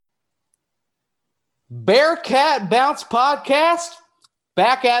Bearcat Bounce Podcast,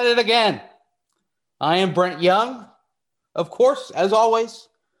 back at it again. I am Brent Young, of course, as always,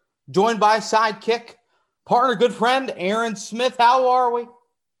 joined by sidekick, partner, good friend, Aaron Smith. How are we?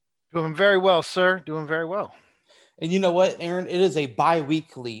 Doing very well, sir. Doing very well. And you know what, Aaron? It is a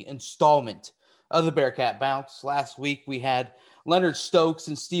bi-weekly installment of the Bearcat Bounce. Last week we had Leonard Stokes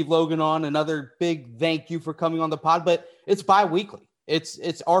and Steve Logan on. Another big thank you for coming on the pod, but it's bi-weekly.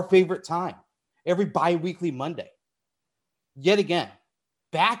 It's our favorite time. Every bi-weekly Monday. Yet again,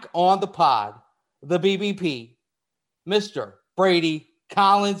 back on the pod, the BBP, Mr. Brady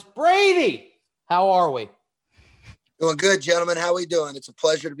Collins. Brady, how are we? Doing good, gentlemen. How we doing? It's a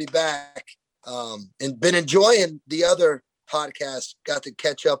pleasure to be back. And been enjoying the other podcast. Got to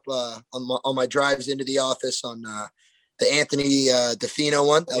catch up on my drives into the office on the Anthony DeFino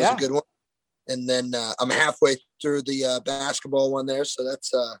one. That was a good one. And then I'm halfway through the basketball one there. So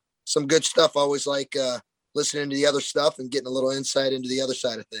that's some good stuff. I always like listening to the other stuff and getting a little insight into the other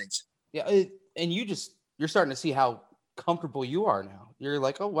side of things. Yeah, and you're starting to see how comfortable you are now. You're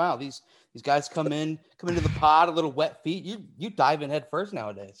like, oh wow, these guys come into the pod a little wet feet. You dive in head first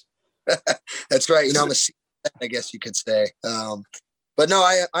nowadays. That's right. You know, I'm I guess you could say. But no,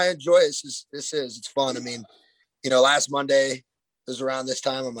 I enjoy it. It's fun. I mean, you know, last Monday it was around this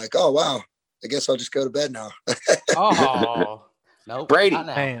time. I'm like, oh wow, I guess I'll just go to bed now. Oh no,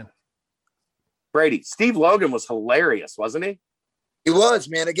 Brady, Steve Logan was hilarious, wasn't he? He was,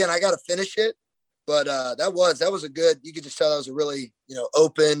 man. Again, I got to finish it, but that was a good. You could just tell that was a really,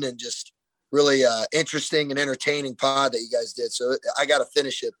 open and just really interesting and entertaining pod that you guys did. So I got to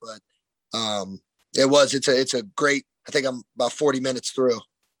finish it, but it's a great. I think I'm about 40 minutes through.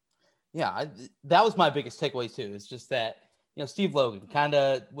 Yeah, that was my biggest takeaway too. It's just that Steve Logan kind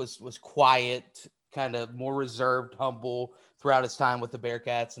of was quiet, kind of more reserved, humble throughout his time with the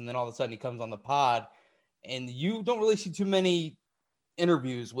Bearcats. And then all of a sudden he comes on the pod and you don't really see too many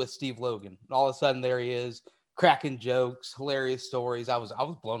interviews with Steve Logan. And all of a sudden there he is cracking jokes, hilarious stories. I was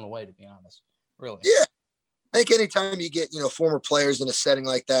blown away, to be honest. Really. Yeah. I think anytime you get, former players in a setting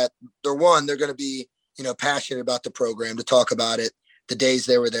like that, they're going to be, passionate about the program, to talk about it, the days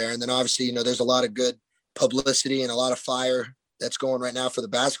they were there. And then obviously, there's a lot of good publicity and a lot of fire that's going right now for the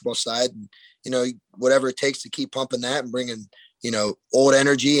basketball side. And, whatever it takes to keep pumping that and bringing, old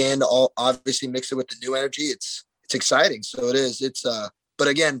energy and obviously mix it with the new energy. It's exciting. So it is. But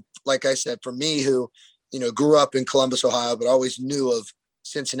again, like I said, for me who, grew up in Columbus, Ohio, but always knew of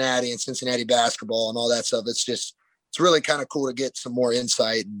Cincinnati and Cincinnati basketball and all that stuff. It's really kind of cool to get some more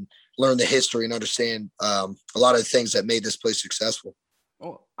insight and learn the history and understand a lot of the things that made this place successful.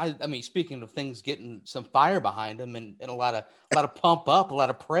 Well, I mean, speaking of things getting some fire behind them and a lot of pump up, a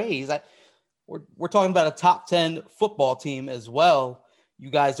lot of praise. We're talking about a top 10 football team as well. You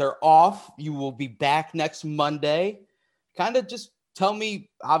guys are off. You will be back next Monday. Kind of just tell me,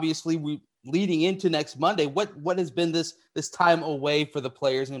 obviously, we leading into next Monday, what has been this time away for the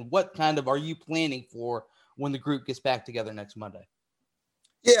players, and what kind of are you planning for when the group gets back together next Monday?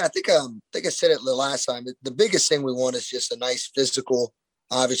 Yeah, I think I said it the last time. The biggest thing we want is just a nice physical,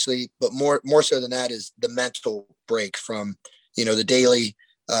 obviously, but more so than that is the mental break from, the daily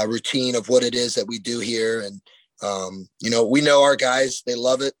routine of what it is that we do here. And, we know our guys, they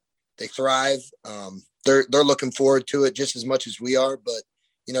love it. They thrive. They're looking forward to it just as much as we are, but,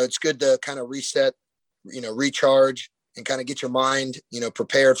 it's good to kind of reset, recharge and kind of get your mind,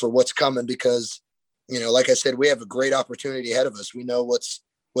 prepared for what's coming because, like I said, we have a great opportunity ahead of us. We know what's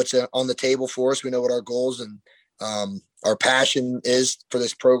on the table for us. We know what our goals and our passion is for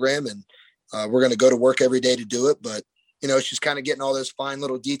this program. And we're going to go to work every day to do it. But, it's just kind of getting all those fine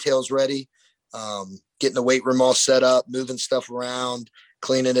little details ready, getting the weight room all set up, moving stuff around,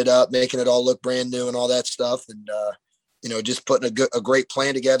 cleaning it up, making it all look brand new and all that stuff. And, just putting a great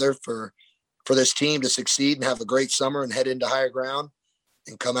plan together for this team to succeed and have a great summer and head into higher ground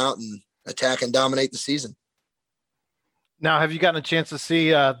and come out and attack and dominate the season. Now, have you gotten a chance to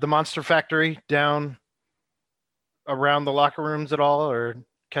see the Monster Factory down around the locker rooms at all, or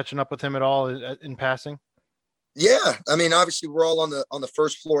catching up with him at all in passing? Yeah. I mean, obviously we're all on the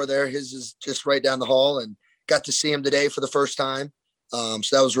first floor there. His is just right down the hall, and got to see him today for the first time. So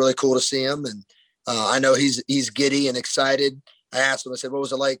that was really cool to see him. And I know he's giddy and excited. I asked him, I said, what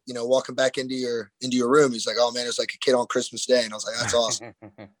was it like, walking back into your room? He's like, oh man, it's like a kid on Christmas Day. And I was like, that's awesome.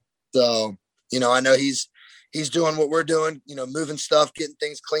 So, I know he's doing what we're doing, moving stuff, getting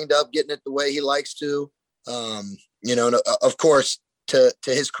things cleaned up, getting it the way he likes to. Of course, to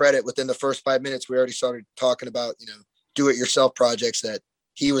his credit, within the first 5 minutes, we already started talking about, do-it-yourself projects that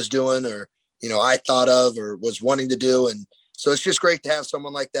he was doing or, I thought of or was wanting to do. And So it's just great to have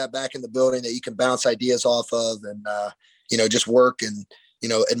someone like that back in the building that you can bounce ideas off of and, just work and,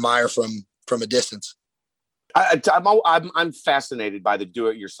 admire from a distance. I'm fascinated by the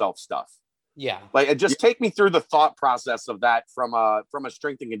do-it-yourself stuff. Yeah. Like, just take me through the thought process of that from a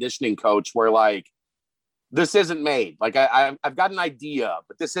strength and conditioning coach, where like, this isn't made. Like, I've got an idea,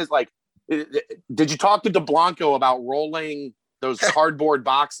 but this is like, did you talk to DeBlanco about rolling those cardboard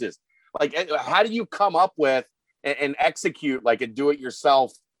boxes? Like, how do you come up with and execute like a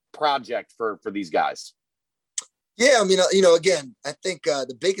do-it-yourself project for these guys? Yeah, I mean, again, I think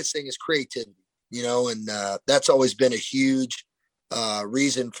the biggest thing is creativity, and that's always been a huge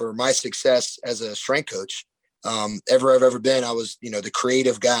reason for my success as a strength coach. I've ever been, I was, the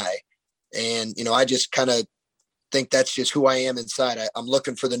creative guy. And, I just kind of think that's just who I am inside. I'm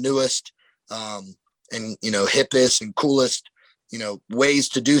looking for the newest and, hippest and coolest, ways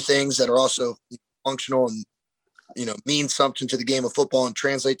to do things that are also functional and, mean something to the game of football and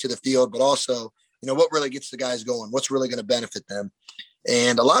translate to the field, but also, what really gets the guys going, what's really going to benefit them.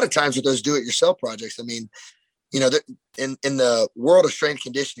 And a lot of times with those do-it-yourself projects, I mean, in the world of strength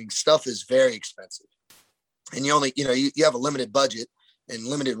conditioning, stuff is very expensive. And you only, you have a limited budget and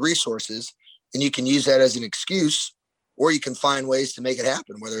limited resources, and you can use that as an excuse, or you can find ways to make it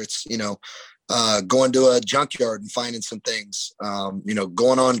happen, whether it's, going to a junkyard and finding some things,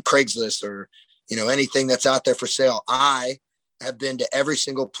 going on Craigslist or, anything that's out there for sale. I have been to every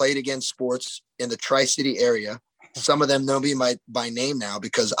single Play It Again Sports in the Tri-City area. Some of them know me by name now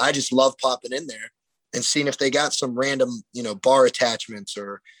because I just love popping in there and seeing if they got some random, bar attachments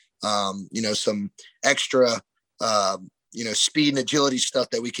or, some extra, speed and agility stuff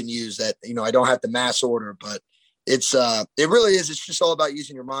that we can use that, I don't have to mass order, but it really is. It's just all about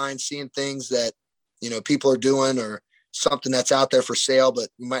using your mind, seeing things that, people are doing or something that's out there for sale, but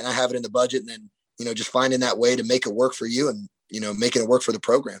you might not have it in the budget. And then, just finding that way to make it work for you and, making it work for the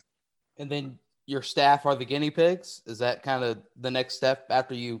program. And then your staff are the guinea pigs. Is that kind of the next step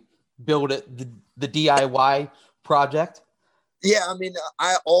after you build it, the DIY project? Yeah. I mean,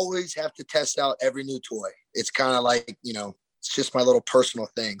 I always have to test out every new toy. It's kind of like, it's just my little personal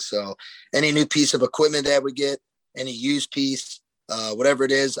thing. So any new piece of equipment that we get, any used piece, whatever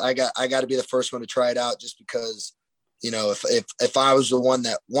it is, I got to be the first one to try it out just because, if I was the one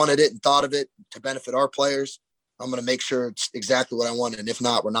that wanted it and thought of it to benefit our players, I'm going to make sure it's exactly what I want. And if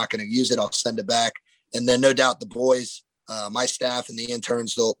not, we're not going to use it. I'll send it back. And then no doubt the boys, my staff and the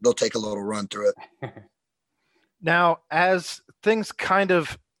interns, they'll take a little run through it. Now, as things kind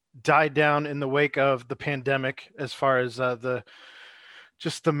of died down in the wake of the pandemic, as far as the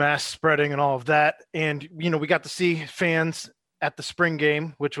mass spreading and all of that, and we got to see fans at the spring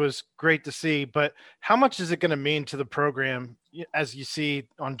game, which was great to see. But how much is it going to mean to the program as you see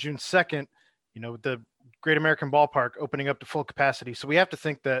on June 2nd, the Great American Ballpark opening up to full capacity? So we have to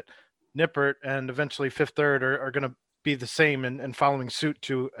think that Nippert and eventually Fifth Third are going to be the same and following suit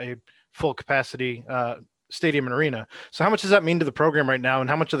to a full capacity stadium and arena. So how much does that mean to the program right now? And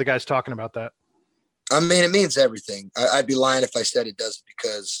how much are the guys talking about that? I mean, it means everything. I'd be lying if I said it doesn't,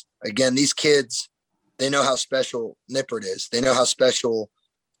 because again, these kids, they know how special Nippert is. They know how special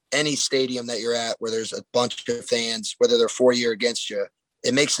any stadium that you're at where there's a bunch of fans, whether they're for you or against you,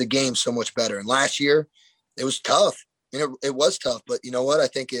 it makes the game so much better. And last year it was tough. It was tough, but you know what? I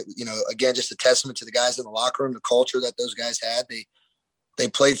think it, again, just a testament to the guys in the locker room, the culture that those guys had. They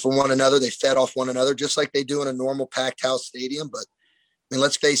played for one another. They fed off one another just like they do in a normal packed house stadium. But I mean,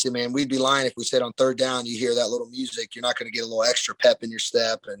 let's face it, man, we'd be lying if we said on third down, you hear that little music, you're not going to get a little extra pep in your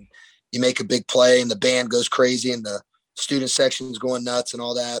step and you make a big play and the band goes crazy and the student section's going nuts and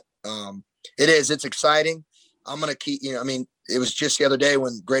all that. It's exciting. I'm going to keep, it was just the other day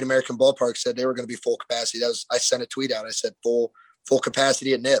when Great American Ballpark said they were going to be full capacity. I sent a tweet out. I said full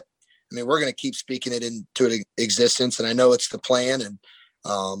capacity at NIP. I mean, we're going to keep speaking it into existence, and I know it's the plan, and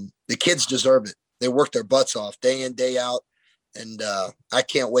the kids deserve it. They work their butts off day in, day out, and I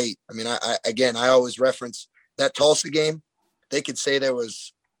can't wait. I mean, I always reference that Tulsa game. They could say there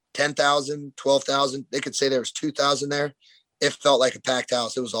was 10,000, 12,000. They could say there was 2,000 there. It felt like a packed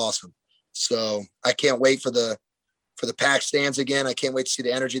house. It was awesome. So I can't wait for the packed stands again. I can't wait to see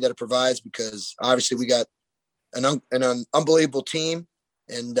the energy that it provides, because obviously we got an unbelievable team,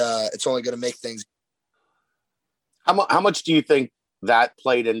 and it's only going to make things. How much do you think that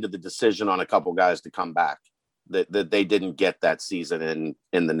played into the decision on a couple guys to come back that they didn't get that season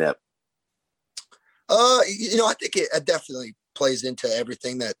in the NIP? I think it definitely plays into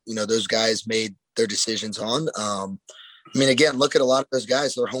everything that, those guys made their decisions on. I mean, again, look at a lot of those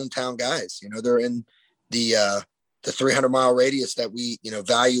guys. They're hometown guys. They're in the 300-mile radius that we,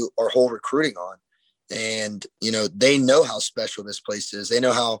 value our whole recruiting on. And, they know how special this place is. They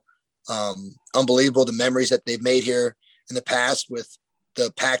know how unbelievable the memories that they've made here in the past with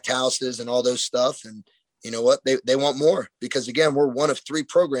the packed houses and all those stuff. And you know what? They want more because, again, we're one of 3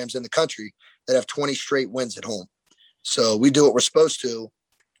 programs in the country that have 20 straight wins at home. So we do what we're supposed to.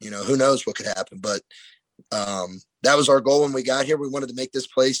 Who knows what could happen. But that was our goal when we got here. We wanted to make this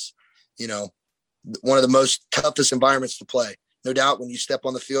place, one of the most toughest environments to play. No doubt when you step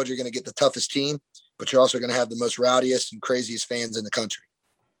on the field, you're going to get the toughest team, but you're also going to have the most rowdiest and craziest fans in the country.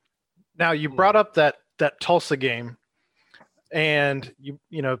 Now, you brought up that Tulsa game, and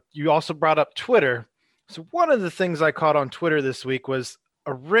you also brought up Twitter. So one of the things I caught on Twitter this week was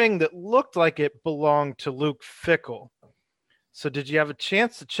a ring that looked like it belonged to Luke Fickell. So did you have a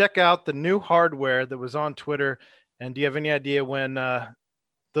chance to check out the new hardware that was on Twitter? And do you have any idea when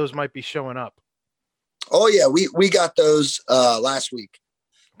those might be showing up? Oh yeah, we got those last week.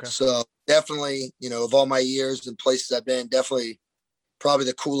 Okay. So definitely, of all my years and places I've been, definitely probably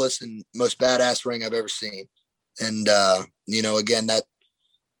the coolest and most badass ring I've ever seen. And again, that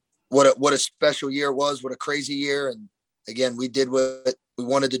what a special year it was, what a crazy year. And again, we did what we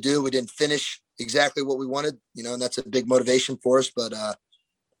wanted to do. We didn't finish exactly what we wanted, and that's a big motivation for us. But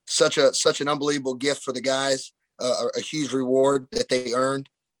such an unbelievable gift for the guys, a huge reward that they earned.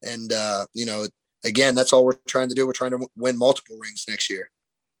 And again, that's all we're trying to do. We're trying to win multiple rings next year.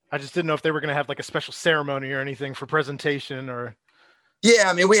 I just didn't know if they were going to have like a special ceremony or anything for presentation or. Yeah,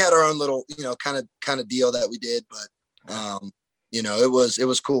 I mean, we had our own little, kind of deal that we did, but it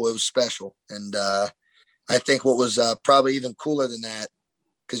was cool. It was special, and I think what was probably even cooler than that,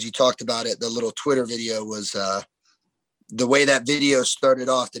 because you talked about it, the little Twitter video was the way that video started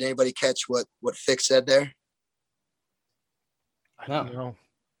off. Did anybody catch what Fick said there? I don't know.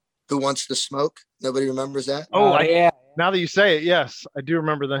 Who wants to smoke? Nobody remembers that? Oh, yeah. Now that you say it, yes, I do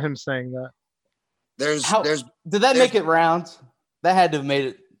remember him saying that. Did that make it round? That had to have made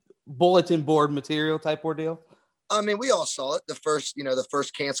it bulletin board material type ordeal. I mean, we all saw it. The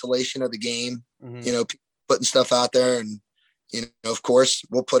first cancellation of the game, Mm-hmm. Putting stuff out there, and of course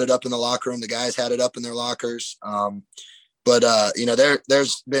we'll put it up in the locker room. The guys had it up in their lockers. But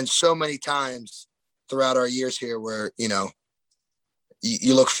there's been so many times throughout our years here where,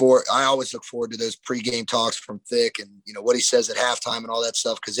 you look forward. I always look forward to those pregame talks from Fick and, what he says at halftime and all that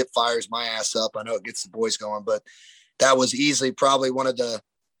stuff, because it fires my ass up. I know it gets the boys going, but that was easily probably one of the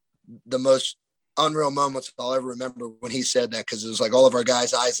most unreal moments I'll ever remember when he said that, because it was like all of our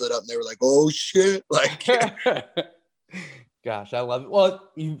guys' eyes lit up and they were like, oh shit. Like, gosh, I love it.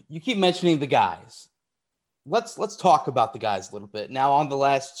 Well, you keep mentioning the guys. Let's talk about the guys a little bit. Now, on the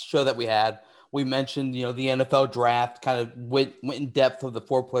last show that we had, we mentioned, the NFL draft, kind of went in depth of the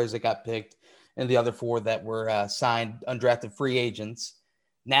 4 players that got picked and the other 4 that were signed undrafted free agents.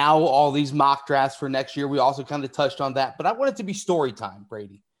 Now, all these mock drafts for next year, we also kind of touched on that. But I want it to be story time,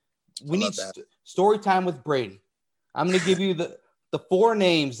 Brady. We need story time with Brady. I'm going to give you the 4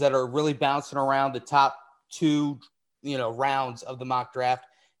 names that are really bouncing around the top 2, rounds of the mock draft.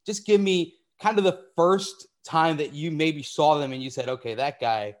 Just give me kind of the first time that you maybe saw them and you said, okay, that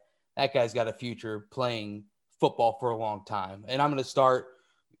guy's got a future playing football for a long time. And I'm going to start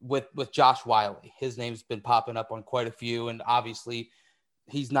with Josh Wiley. His name's been popping up on quite a few, and obviously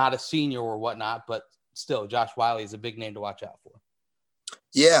he's not a senior or whatnot, but still, Josh Wiley is a big name to watch out for.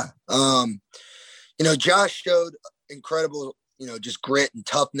 Yeah. Josh showed incredible, just grit and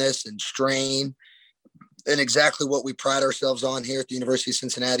toughness and strain, and exactly what we pride ourselves on here at the University of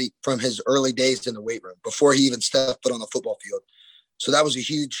Cincinnati from his early days in the weight room before he even stepped foot on the football field. So that was a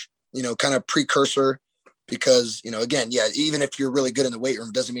huge, kind of precursor, because, again, yeah, even if you're really good in the weight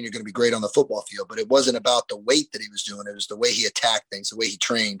room, doesn't mean you're going to be great on the football field. But it wasn't about the weight that he was doing. It was the way he attacked things, the way he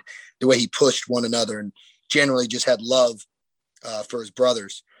trained, the way he pushed one another, and generally just had love for his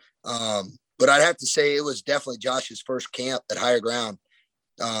brothers. But I'd have to say it was definitely Josh's first camp at Higher Ground.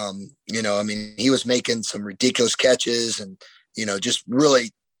 He was making some ridiculous catches and, just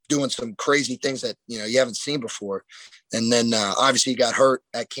really doing some crazy things that, you haven't seen before. And then obviously he got hurt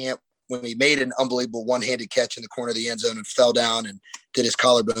at camp when he made an unbelievable one-handed catch in the corner of the end zone and fell down and did his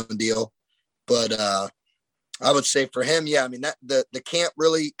collarbone deal. But I would say for him, yeah, I mean, that the camp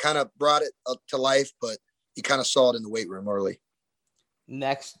really kind of brought it up to life, but you kind of saw it in the weight room early.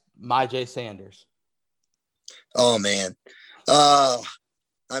 Next, Myjai Sanders. Oh, man.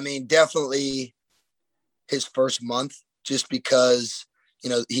 Definitely his first month, just because,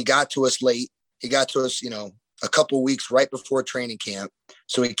 he got to us late. He got to us, a couple of weeks right before training camp.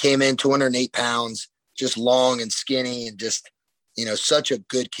 So he came in 208 pounds, just long and skinny, and just, such a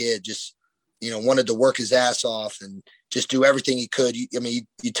good kid, just, wanted to work his ass off and just do everything he could. You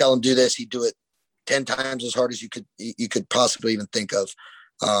tell him do this, he'd do it 10 times as hard as you could possibly even think of.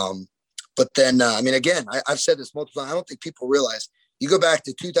 But then, I mean, again, I've said this multiple times. I don't think people realize. You go back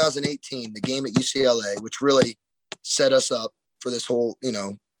to 2018, the game at UCLA, which really set us up for this whole,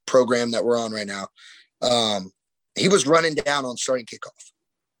 program that we're on right now. He was running down on starting kickoff.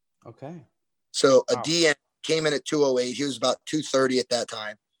 Okay. So a DN came in at 208. He was about 230 at that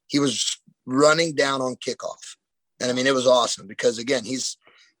time. He was running down on kickoff. And I mean, it was awesome because, again,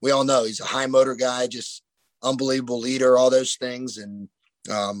 we all know he's a high motor guy, just unbelievable leader, all those things. And,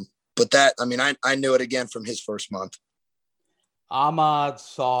 but that, I mean, I knew it again from his first month. Ahmad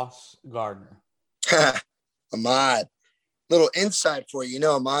Sauce Gardner. Ahmad. Little insight for you.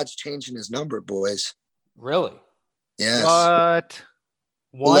 Ahmad's changing his number, boys. Really? Yes. What?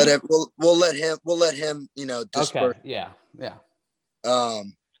 We'll let him, disperse. Okay. Yeah.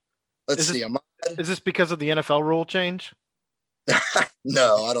 Let's see. Ahmad. Is this because of the NFL rule change?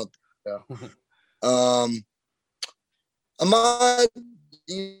 No, I don't think so. Ahmad,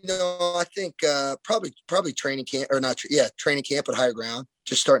 I think probably training camp or not. Yeah, training camp at Higher Ground.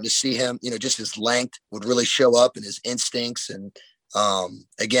 Just starting to see him, just his length would really show up and his instincts. And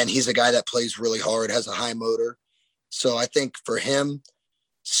again, he's a guy that plays really hard, has a high motor. So I think for him,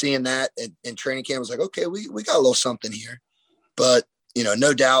 seeing that in training camp was like, okay, we got a little something here. But,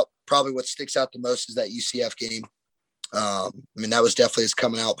 no doubt, probably what sticks out the most is that UCF game. I mean, that was definitely his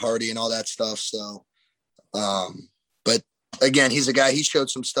coming out party and all that stuff. So, but again, he's a guy, he showed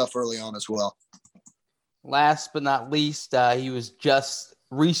some stuff early on as well. Last but not least, he was just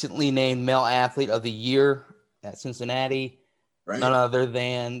recently named Male Athlete of the Year at Cincinnati. Right. None other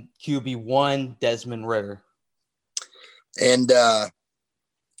than QB1 Desmond Ridder. And,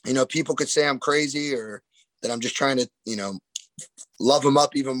 people could say I'm crazy or that I'm just trying to, love him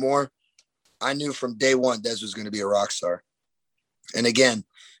up even more. I knew from day one Des was going to be a rock star. And again,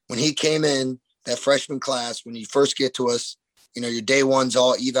 when he came in that freshman class, when you first get to us, your day one's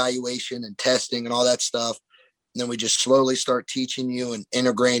all evaluation and testing and all that stuff. And then we just slowly start teaching you and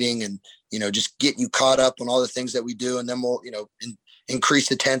integrating and, just get you caught up on all the things that we do. And then we'll,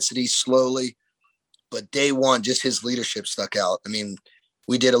 increase intensity slowly. But day one, just his leadership stuck out. I mean,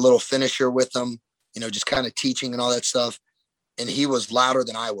 we did a little finisher with him, just kind of teaching and all that stuff. And he was louder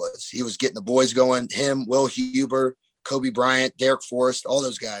than I was. He was getting the boys going, him, Will Huber, Kobe Bryant, Derek Forrest, all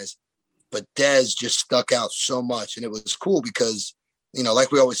those guys. But Dez just stuck out so much. And it was cool because,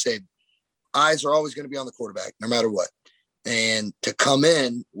 like we always say, eyes are always going to be on the quarterback, no matter what. And to come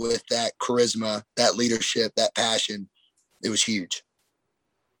in with that charisma, that leadership, that passion, it was huge.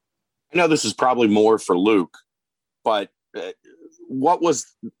 I know this is probably more for Luke, but what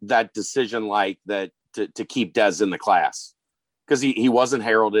was that decision like that to keep Dez in the class? Because he wasn't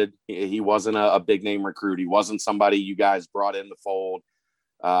heralded. He wasn't a big name recruit. He wasn't somebody you guys brought in the fold.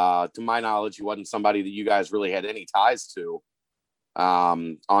 To my knowledge, he wasn't somebody that you guys really had any ties to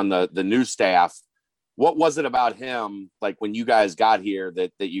on the new staff. What was it about him, like when you guys got here,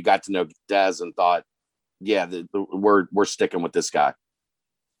 that you got to know Dez and thought, yeah, we're sticking with this guy?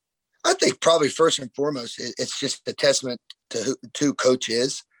 I think probably first and foremost, it's just a testament to who Coach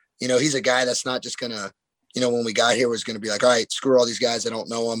is. He's a guy that's not just going to, when we got here, was going to be like, all right, screw all these guys. I don't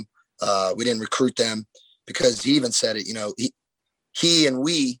know them. We didn't recruit them, because he even said it, he and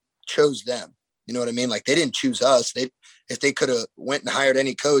we chose them. You know what I mean? Like, they didn't choose us. If they could have went and hired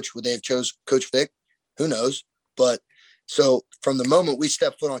any coach, would they have chose Coach Vic? Who knows? But so from the moment we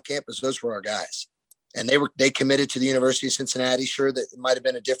stepped foot on campus, those were our guys. And they committed to the University of Cincinnati. Sure, that it might have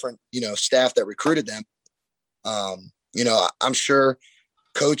been a different, staff that recruited them. I'm sure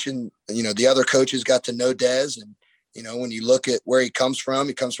Coach and, the other coaches got to know Dez. And, when you look at where he comes from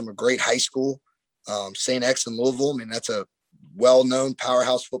a great high school, St. X in Louisville. I mean, that's a well-known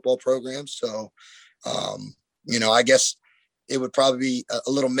powerhouse football program. So, I guess it would probably be a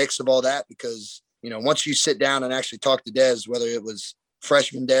little mix of all that, because, once you sit down and actually talk to Dez, whether it was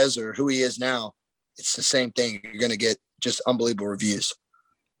freshman Dez or who he is now, it's the same thing. You're going to get just unbelievable reviews.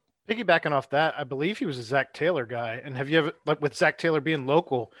 Piggybacking off that, I believe he was a Zach Taylor guy. And have you ever, like with Zach Taylor being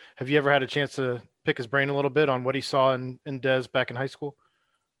local, have you ever had a chance to pick his brain a little bit on what he saw in Dez back in high school?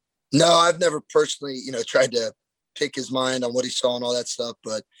 No, I've never personally, tried to pick his mind on what he saw and all that stuff.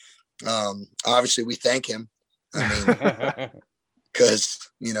 But obviously we thank him. I mean,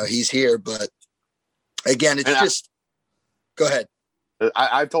 because, he's here. But again, it's go ahead.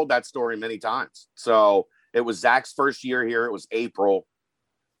 I've told that story many times. So it was Zach's first year here. It was April,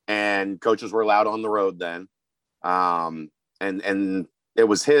 and coaches were allowed on the road then. And it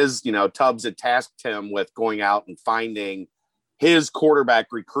was his, Tubbs had tasked him with going out and finding his quarterback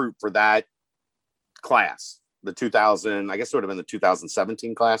recruit for that class, the 2000, I guess it would have been the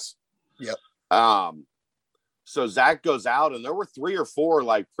 2017 class. Yep. So Zach goes out, and there were 3 or 4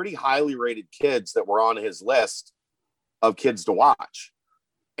 like pretty highly rated kids that were on his list of kids to watch.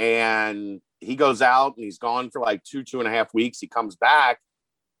 And he goes out and he's gone for like 2.5 weeks. He comes back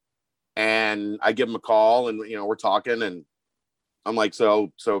and I give him a call, and, we're talking, and I'm like,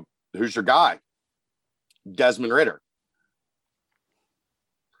 so who's your guy? Desmond Ridder.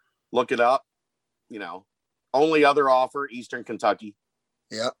 Look it up, only other offer, Eastern Kentucky.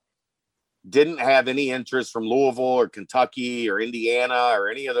 Yeah. Didn't have any interest from Louisville or Kentucky or Indiana or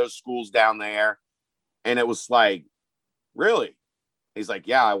any of those schools down there. And it was like, really? He's like,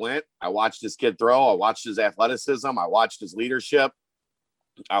 yeah, I went. I watched this kid throw. I watched his athleticism. I watched his leadership.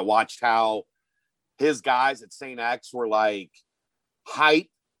 I watched how his guys at St. X were like hyped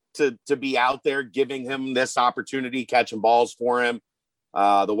to be out there giving him this opportunity, catching balls for him.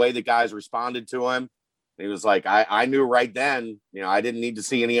 The way the guys responded to him. He was like, I knew right then, I didn't need to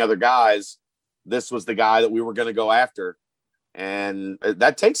see any other guys. This was the guy that we were going to go after. And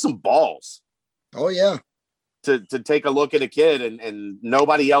that takes some balls. Oh, yeah. To take a look at a kid and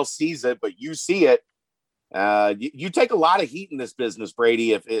nobody else sees it, but you see it. You take a lot of heat in this business,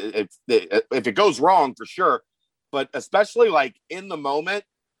 Brady, if it goes wrong, for sure. But especially like in the moment,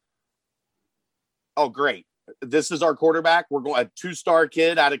 oh, great. This is our quarterback. We're going a 2-star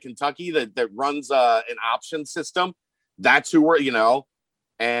kid out of Kentucky that runs an option system. That's who we're,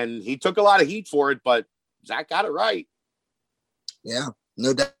 and he took a lot of heat for it, but Zach got it right. Yeah,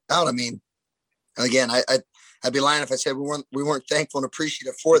 no doubt. I mean, again, I'd be lying if I said we weren't thankful and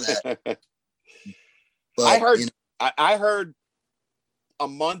appreciative for that. But I heard a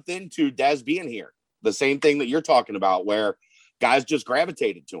month into Des being here, the same thing that you're talking about, where guys just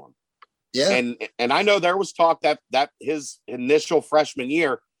gravitated to him. Yeah. And I know there was talk that his initial freshman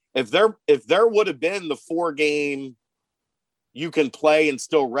year, if there would have been the 4-game you can play and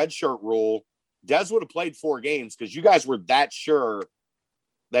still redshirt rule, Des would have played 4 games because you guys were that sure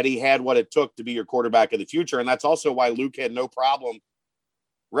that he had what it took to be your quarterback of the future. And that's also why Luke had no problem.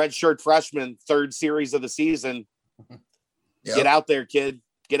 Redshirt freshman, 3rd series of the season. Yep. Get out there, kid.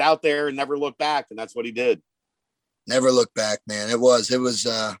 Get out there and never look back. And that's what he did. Never look back, man. It was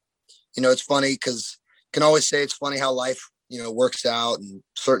it's funny because you can always say it's funny how life, works out and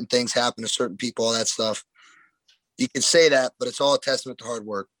certain things happen to certain people, all that stuff. You can say that, but it's all a testament to hard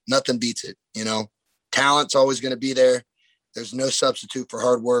work. Nothing beats it. Talent's always going to be there. There's no substitute for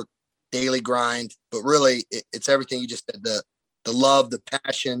hard work, daily grind, but really it's everything you just said, the love, the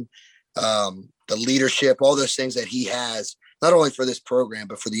passion, the leadership, all those things that he has, not only for this program,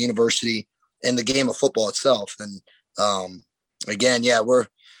 but for the university and the game of football itself. And again, yeah, we're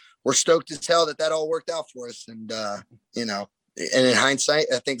stoked as hell that all worked out for us. And, and in hindsight,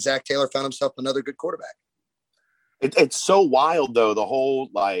 I think Zach Taylor found himself another good quarterback. It's so wild, though. The whole,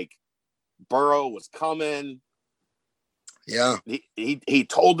 Burrow was coming. Yeah. He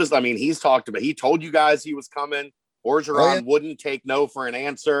told us, he's talked about, he told you guys he was coming. Orgeron wouldn't take no for an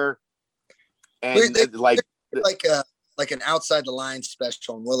answer. And like an outside the line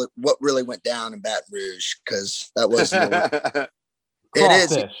special on what really went down in Baton Rouge, because that was it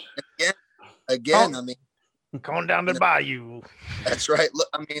is again. Going down the bayou. That's right.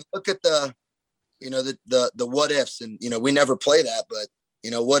 Look at the what ifs, and we never play that, but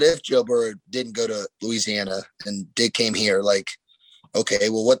what if Joe Burrow didn't go to Louisiana and came here? Like, okay,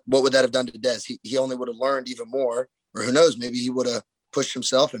 well, what would that have done to Des? He only would have learned even more, or who knows, maybe he would have pushed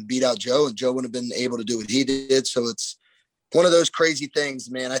himself and beat out Joe, and Joe wouldn't have been able to do what he did. So it's one of those crazy things,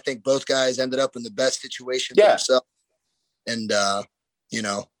 man. I think both guys ended up in the best situation for themselves. And, that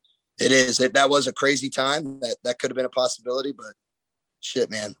was a crazy time. That could have been a possibility, but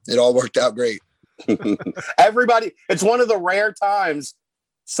shit, man, it all worked out great. Everybody, it's one of the rare times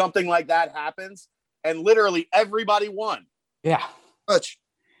something like that happens, and literally everybody won. Yeah.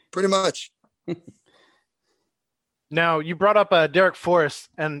 Pretty much. Now, you brought up Derek Forrest,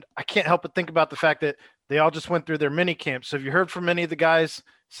 and I can't help but think about the fact that they all just went through their mini camps. So have you heard from any of the guys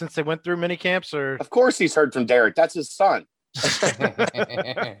since they went through mini camps? Or of course he's heard from Derek. That's his son.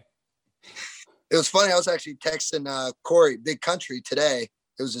 It was funny. I was actually texting Corey, Big Country, today.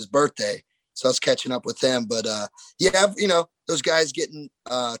 It was his birthday, so I was catching up with him. But those guys getting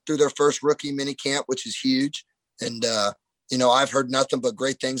through their first rookie mini camp, which is huge. And I've heard nothing but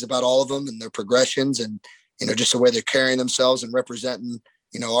great things about all of them and their progressions, and just the way they're carrying themselves and representing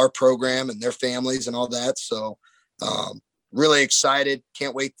our program and their families and all that. So really excited.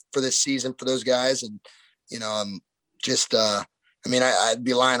 Can't wait for this season for those guys. And I'm just I'd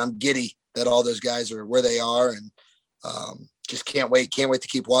be lying. I'm giddy that all those guys are where they are, and just can't wait to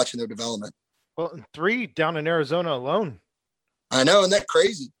keep watching their development. Well, 3 down in Arizona alone. I know. Isn't that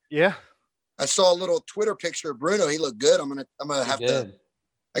crazy? Yeah. I saw a little Twitter picture of Bruno. He looked good. I'm gonna have to.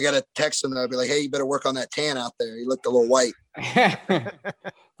 I gotta text him. I'll be like, hey, you better work on that tan out there. He looked a little white.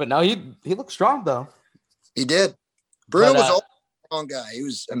 But no, he looked strong though. He did. Bruno was a strong guy. He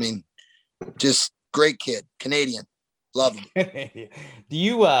was, just great kid, Canadian. Love him. Do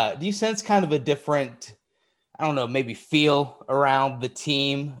you sense kind of a different, I don't know, maybe feel around the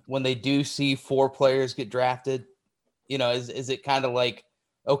team when they do see 4 players get drafted? Is it kind of like,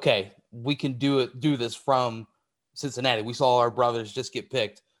 okay, we can do this from Cincinnati. We saw our brothers just get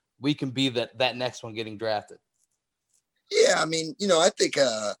picked. We can be that next one getting drafted. Yeah,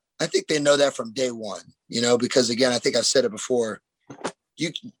 I think they know that from day one, because again, I think I've said it before.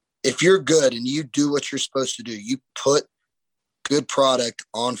 If you're good and you do what you're supposed to do, you put good product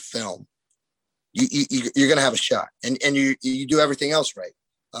on film, you're going to have a shot, and you do everything else right.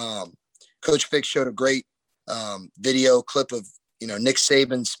 Coach Fick showed a great video clip of, Nick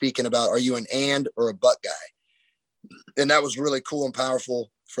Saban speaking about, are you an and or a but guy? And that was really cool and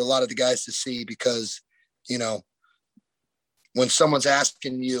powerful for a lot of the guys to see, because, when someone's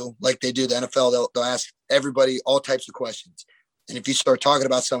asking you, like they do the NFL, they'll ask everybody all types of questions. And if you start talking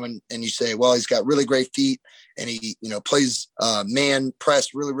about someone and you say, well, he's got really great feet and he, plays man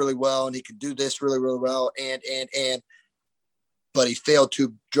press really, really well, and he can do this really, really well, but he failed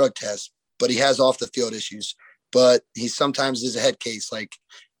 2 drug tests, but he has off the field issues, but he sometimes is a head case.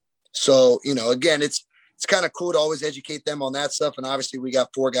 So, again, it's kind of cool to always educate them on that stuff. And obviously we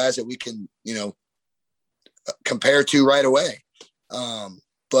got 4 guys that we can, compare to right away.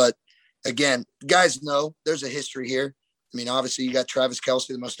 But again, guys know there's a history here. Obviously you got Travis Kelce,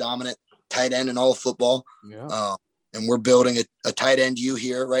 the most dominant tight end in all of football. Yeah. And we're building a tight end U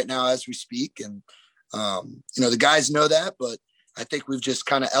here right now as we speak. And, the guys know that, but I think we've just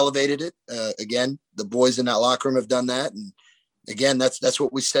kind of elevated it. Again, the boys in that locker room have done that. And again, that's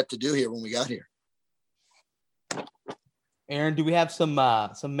what we set to do here when we got here. Aaron, do we have some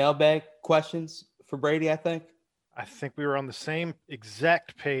mailbag questions for Brady? I think we were on the same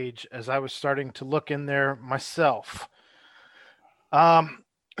exact page as I was starting to look in there myself.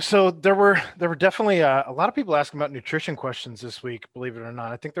 So there were definitely a lot of people asking about nutrition questions this week, believe it or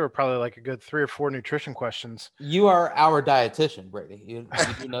not. I think there were probably like a good 3 or 4 nutrition questions. You are our dietitian, Brady. You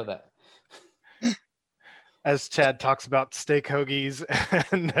do know that. As Chad talks about steak hoagies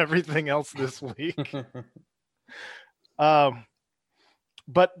and everything else this week.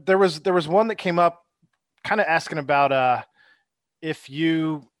 But there was one that came up kind of asking about if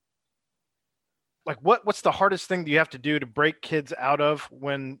you like what's the hardest thing that you have to do to break kids out of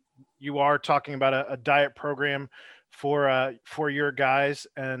when you are talking about a diet program for your guys,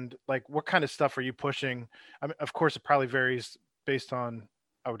 and like what kind of stuff are you pushing? Of course it probably varies based on,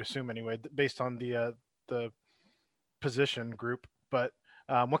 I would assume anyway, based on the position group, but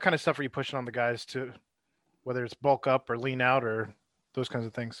what kind of stuff are you pushing on the guys to, whether it's bulk up or lean out or those kinds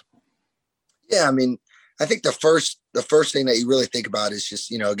of things? Yeah, I think the first thing that you really think about is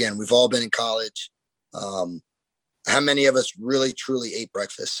just, again, we've all been in college. How many of us really truly ate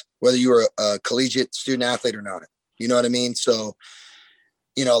breakfast, whether you were a collegiate student athlete or not? You know what I mean? So,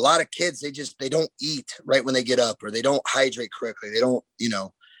 a lot of kids, they don't eat right when they get up, or they don't hydrate correctly. They don't,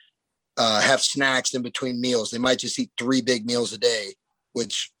 have snacks in between meals. They might just eat 3 big meals a day,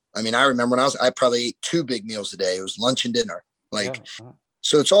 which, I remember when I probably ate 2 big meals a day. It was lunch and dinner.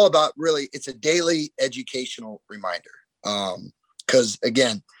 So it's all about it's a daily educational reminder. Because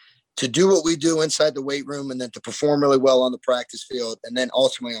again, to do what we do inside the weight room and then to perform really well on the practice field and then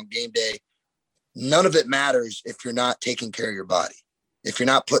ultimately on game day, none of it matters if you're not taking care of your body, if you're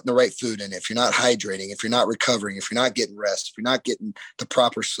not putting the right food in, if you're not hydrating, if you're not recovering, if you're not getting rest, if you're not getting the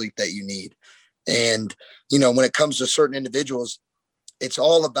proper sleep that you need. And, when it comes to certain individuals, it's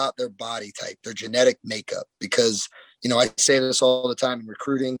all about their body type, their genetic makeup, because I say this all the time in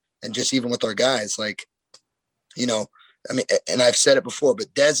recruiting and just even with our guys, and I've said it before,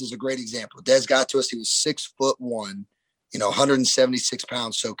 but Dez is a great example. Dez got to us. He was 6'1", 176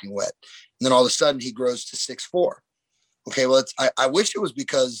 pounds soaking wet. And then all of a sudden he grows to 6'4". Okay. Well, I wish it was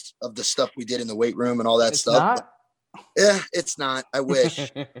because of the stuff we did in the weight room and all that stuff. Not? Yeah, it's not. I wish.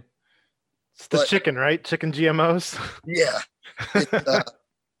 It's the chicken, right? Chicken GMOs. Yeah.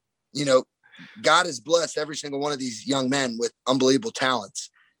 God has blessed every single one of these young men with unbelievable talents,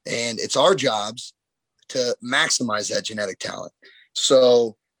 and it's our jobs to maximize that genetic talent.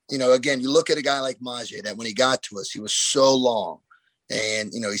 So, again, you look at a guy like Majay, that when he got to us, he was so long,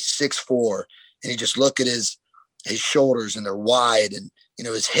 and, he's 6'4", and you just look at his shoulders and they're wide, and,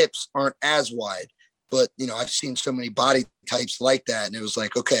 his hips aren't as wide, but, I've seen so many body types like that. And it was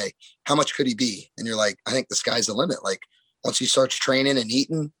like, okay, how much could he be? And you're like, I think the sky's the limit. Like once he starts training and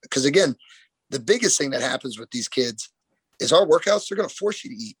eating, because again, the biggest thing that happens with these kids is our workouts, they're going to force you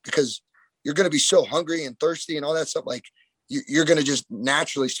to eat because you're going to be so hungry and thirsty and all that stuff. Like you're going to just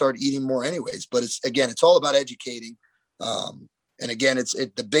naturally start eating more anyways. But it's all about educating. And again,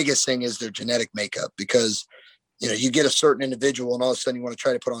 the biggest thing is their genetic makeup, because, you get a certain individual and all of a sudden you want to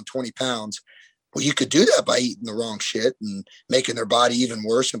try to put on 20 pounds. Well, you could do that by eating the wrong shit and making their body even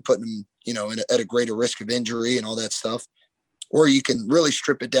worse and putting them, at a greater risk of injury and all that stuff. Or you can really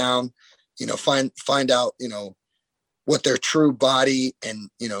strip it down, find out, what their true body and,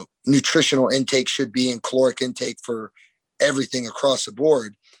 nutritional intake should be, and caloric intake for everything across the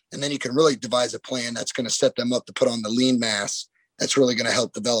board. And then you can really devise a plan that's going to set them up to put on the lean mass that's really going to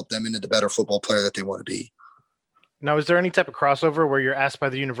help develop them into the better football player that they want to be. Now, is there any type of crossover where you're asked by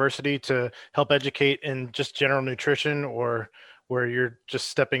the university to help educate in just general nutrition, or where you're just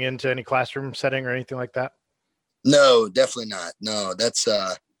stepping into any classroom setting or anything like that? No, definitely not. No,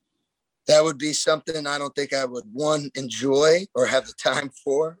 that would be something I don't think I would, enjoy or have the time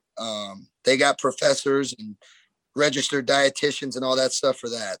for. They got professors and registered dietitians and all that stuff for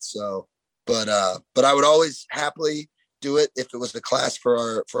that. So, but I would always happily do it if it was the class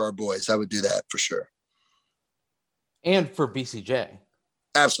for our boys. I would do that for sure. And for BCJ.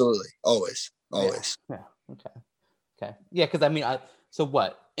 Absolutely. Always. Yeah. Okay. Yeah. Cause so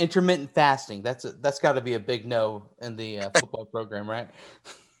what? Intermittent fasting. That's got to be a big no in the football program, right?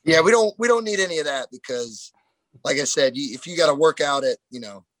 Yeah. We don't need any of that, because like I said, if you got to work out at,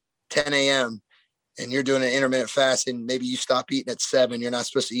 10 a.m. and you're doing an intermittent fasting, maybe you stop eating at 7, you're not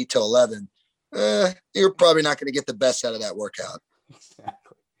supposed to eat till 11. You're probably not going to get the best out of that workout.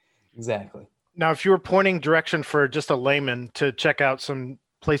 Exactly. Now, if you were pointing direction for just a layman to check out some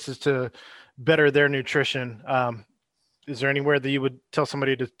places to better their nutrition, is there anywhere that you would tell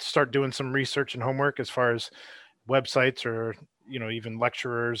somebody to start doing some research and homework as far as websites or, even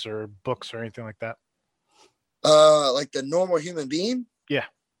lecturers or books or anything like that? Like the normal human being? Yeah.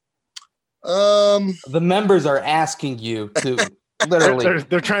 The members are asking you to literally.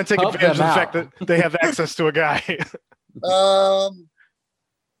 They're trying to take advantage of the fact that they have access to a guy.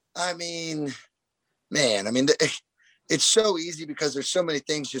 It's so easy because there's so many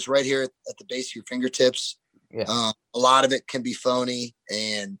things just right here at the base of your fingertips. Yeah. A lot of it can be phony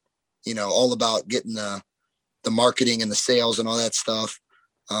and, all about getting the marketing and the sales and all that stuff.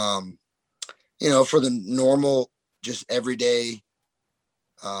 For the normal, just everyday,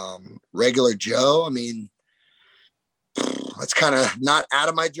 regular Joe, that's kind of not out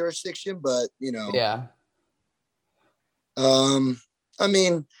of my jurisdiction, but, Yeah.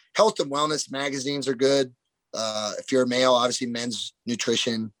 Health and wellness magazines are good. If you're a male, obviously Men's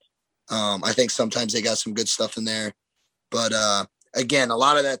Nutrition. I think sometimes they got some good stuff in there, but again, a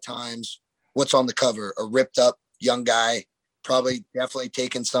lot of that times what's on the cover, a ripped up young guy, probably definitely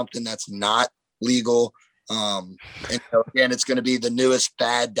taking something that's not legal. Again, it's going to be the newest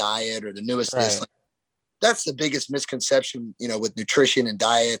fad diet or the newest right. this. That's the biggest misconception, with nutrition and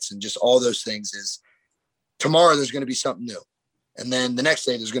diets and just all those things is tomorrow there's going to be something new. And then the next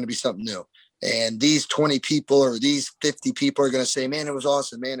day there's going to be something new. And these 20 people or these 50 people are going to say, man, it was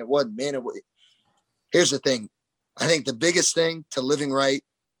awesome. Man, it wasn't. Man, it was. Here's the thing. I think the biggest thing to living right,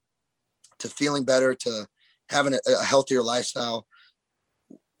 to feeling better, to having a healthier lifestyle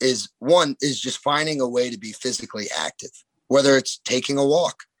is just finding a way to be physically active, whether it's taking a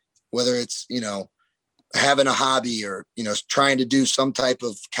walk, whether it's, having a hobby or, trying to do some type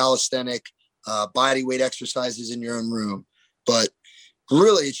of calisthenic body weight exercises in your own room. But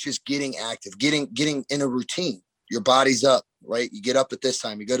really it's just getting active, getting in a routine. Your body's up, right? You get up at this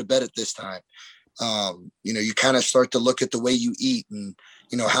time, you go to bed at this time. You kind of start to look at the way you eat and,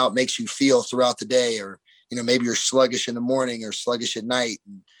 how it makes you feel throughout the day, or, maybe you're sluggish in the morning or sluggish at night,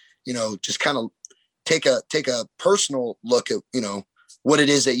 and, just kind of take a personal look at, what it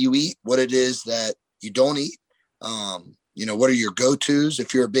is that you eat, what it is that you don't eat. What are your go-tos?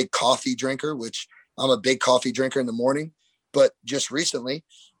 If you're a big coffee drinker, which I'm a big coffee drinker in the morning, but just recently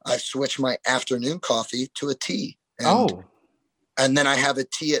I switched my afternoon coffee to a tea. And then I have a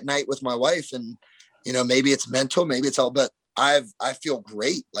tea at night with my wife, and, maybe it's mental, maybe it's all, but I feel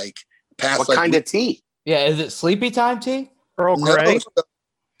great. Like what kind of tea? Yeah. Is it sleepy time tea? Earl Grey?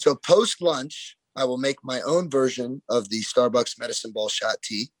 So post lunch, I will make my own version of the Starbucks medicine ball shot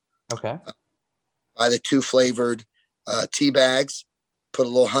tea. Okay. Buy the 2 flavored tea bags, put a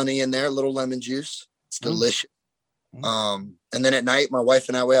little honey in there, a little lemon juice. It's delicious. And then at night, my wife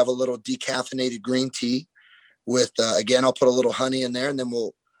and I, we have a little decaffeinated green tea with, again, I'll put a little honey in there, and then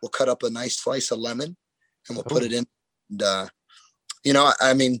we'll cut up a nice slice of lemon and we'll put it in. And,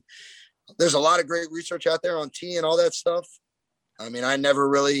 there's a lot of great research out there on tea and all that stuff. I mean, I never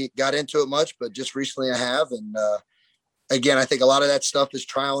really got into it much, but just recently I have. And again, I think a lot of that stuff is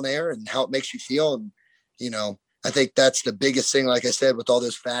trial and error and how it makes you feel. And, I think that's the biggest thing, like I said, with all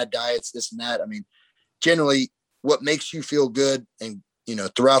those fad diets, this and that. I mean, generally what makes you feel good and,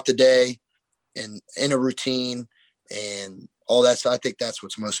 throughout the day and in a routine and all that stuff, I think that's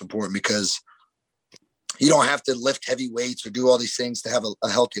what's most important, because you don't have to lift heavy weights or do all these things to have a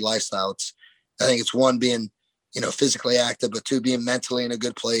healthy lifestyle. I think it's one, being, physically active, but two, being mentally in a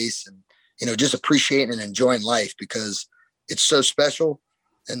good place and, just appreciating and enjoying life, because it's so special.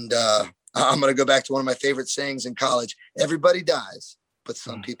 And I'm going to go back to one of my favorite sayings in college: everybody dies, but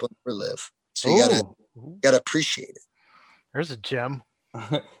some people never live. So you gotta appreciate it. There's a gem.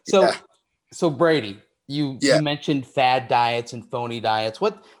 So Brady, you mentioned fad diets and phony diets.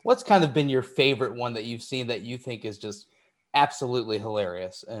 What's kind of been your favorite one that you've seen that you think is just absolutely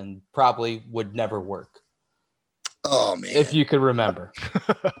hilarious and probably would never work? Oh man, if you could remember.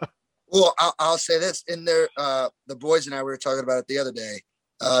 Well, I'll say this. In there, the boys and I, we were talking about it the other day.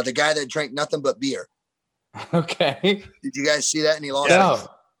 The guy that drank nothing but beer. Okay. Did you guys see that? And he lost. No.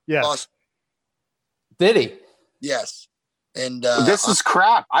 Yeah. Did he? Yes. And this is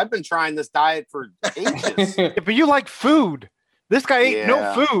crap. I've been trying this diet for ages. But you like food. This guy ate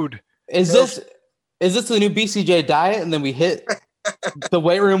no food. Is this the new BCJ diet? And then we hit the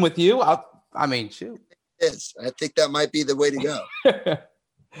weight room with you? I mean, shoot. It is. I think that might be the way to go.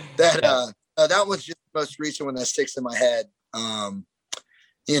 That was just the most recent one that sticks in my head. I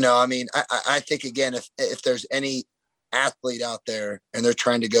mean, I think, again, if there's any athlete out there and they're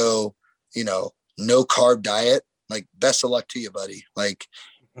trying to go, no carb diet, like, best of luck to you, buddy. Like,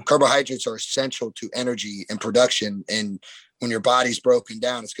 carbohydrates are essential to energy and production. And when your body's broken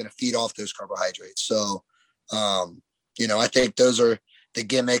down, it's going to feed off those carbohydrates. So, I think those are the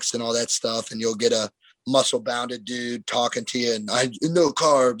gimmicks and all that stuff. And you'll get a muscle bounded dude talking to you and no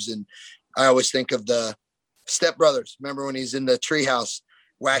carbs. And I always think of the Step Brothers. Remember when he's in the treehouse,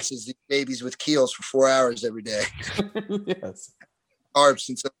 waxes the babies with Keels for 4 hours every day? Yes. Carbs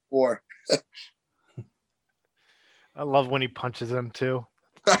since 4. I love when he punches them too.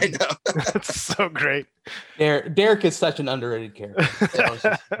 I know. That's so great. Derek is such an underrated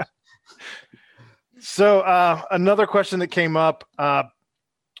character. So another question that came up,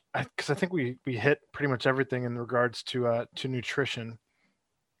 because I think we hit pretty much everything in regards to nutrition.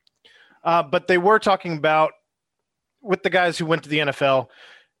 But they were talking about, with the guys who went to the NFL,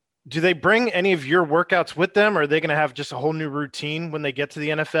 do they bring any of your workouts with them, or are they going to have just a whole new routine when they get to the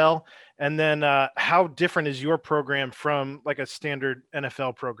NFL? And then how different is your program from like a standard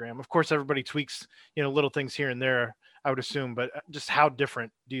NFL program? Of course, everybody tweaks, little things here and there, I would assume, but just how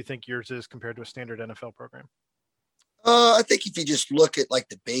different do you think yours is compared to a standard NFL program? I think if you just look at like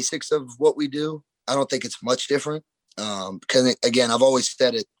the basics of what we do, I don't think it's much different. Because again, I've always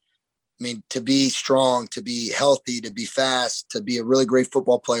said it. I mean, to be strong, to be healthy, to be fast, to be a really great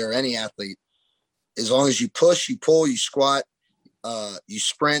football player, any athlete, as long as you push, you pull, you squat, you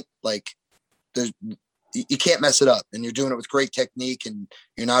sprint, like you can't mess it up. And you're doing it with great technique, and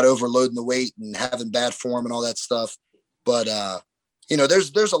you're not overloading the weight and having bad form and all that stuff. But,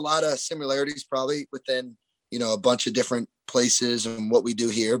 there's a lot of similarities probably within, a bunch of different places and what we do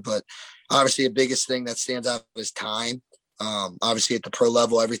here. But obviously the biggest thing that stands out is time. Obviously at the pro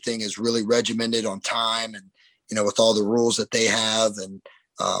level, everything is really regimented on time and, with all the rules that they have. And,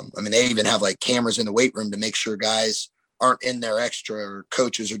 they even have like cameras in the weight room to make sure guys aren't in there extra or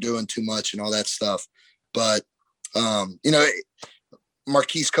coaches are doing too much and all that stuff. But,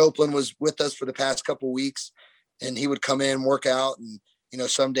 Marquise Copeland was with us for the past couple of weeks, and he would come in, work out. And,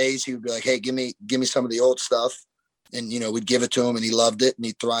 some days he would be like, hey, give me some of the old stuff. And, we'd give it to him, and he loved it and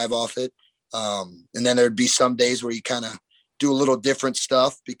he'd thrive off it. And then there'd be some days where you kind of do a little different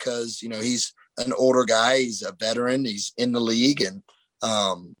stuff because, he's an older guy, he's a veteran, he's in the league, and,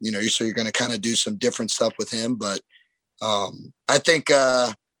 so you're going to kind of do some different stuff with him. But I think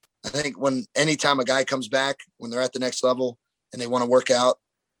anytime a guy comes back, when they're at the next level and they want to work out,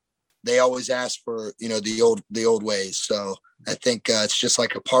 they always ask for, the old ways. So I think it's just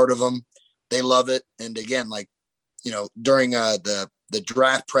like a part of them. They love it. And again, like, during the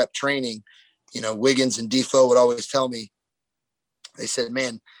draft prep training, Wiggins and Defoe would always tell me, they said,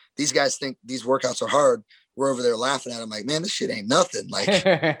 man, these guys think these workouts are hard. We're over there laughing at them like, man, this shit ain't nothing. Like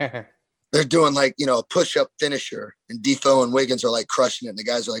they're doing like, a push-up finisher, and Defoe and Wiggins are like crushing it. And the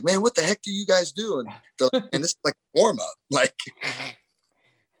guys are like, man, what the heck do you guys do? And they're like, man, this is like a warm-up. Like,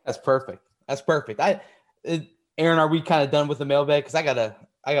 that's perfect. Aaron, are we kind of done with the mailbag? Because I got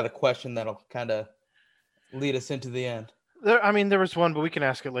a question that'll kind of lead us into the end. There was one, but we can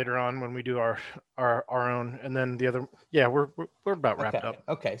ask it later on when we do our own, and then the other. Yeah, we're about wrapped up.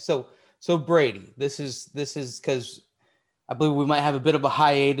 Okay. So Brady, this is because I believe we might have a bit of a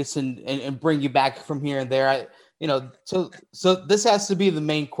hiatus and bring you back from here and there. So this has to be the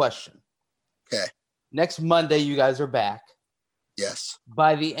main question. Okay. Next Monday, you guys are back. Yes.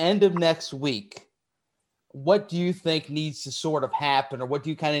 By the end of next week, what do you think needs to sort of happen, or what do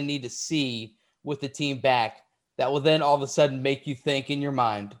you kind of need to see with the team back that will then all of a sudden make you think in your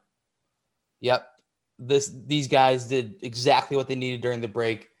mind, yep, these guys did exactly what they needed during the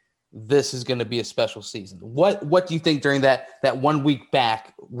break. This is going to be a special season. What do you think during that 1 week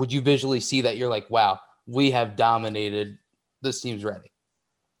back would you visually see that you're like, wow, we have dominated, this team's ready?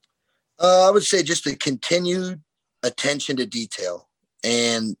 I would say just the continued attention to detail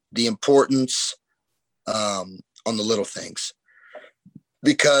and the importance on the little things.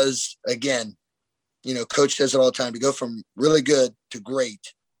 Because again, coach says it all the time, to go from really good to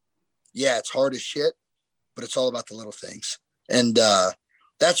great. Yeah, it's hard as shit, but it's all about the little things. And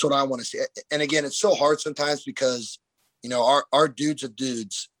that's what I want to see. And again, it's so hard sometimes because, our dudes of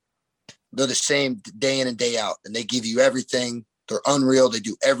dudes, they're the same day in and day out, and they give you everything. They're unreal. They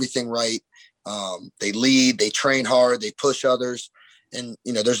do everything right. They lead, they train hard, they push others. And,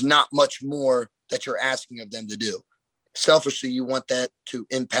 there's not much more that you're asking of them to do. Selfishly, you want that to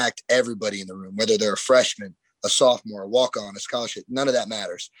impact everybody in the room, whether they're a freshman, a sophomore, a walk-on, a scholarship, none of that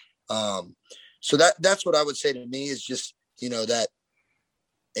matters. So that's what I would say to me is just, that.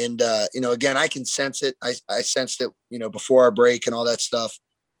 And, again, I can sense it. I sensed it, before our break and all that stuff.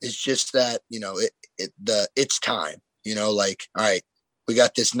 It's just that, it's time, all right, we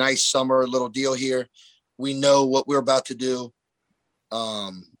got this nice summer little deal here. We know what we're about to do.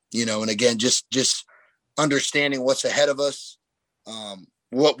 And again, just understanding what's ahead of us,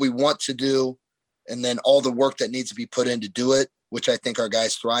 what we want to do, and then all the work that needs to be put in to do it, which I think our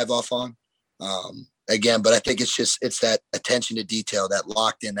guys thrive off on. Again, but I think it's that attention to detail, that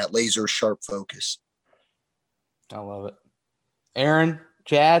locked in, that laser sharp focus. I love it. Aaron,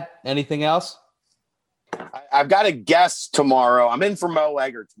 Chad, anything else? I've got a guest tomorrow. I'm in for Mo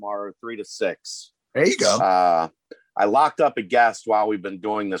Egger tomorrow, 3 to 6. There you go. I locked up a guest while we've been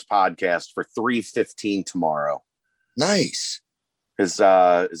doing this podcast for 3:15 tomorrow. Nice. His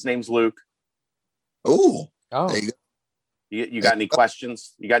name's Luke. Oh. There you go. You got any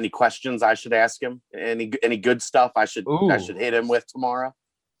questions? You got any questions I should ask him? Any good stuff I should hit him with tomorrow?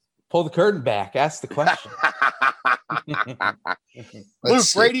 Pull the curtain back. Ask the question. Luke,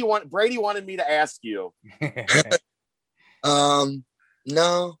 Brady wanted me to ask you.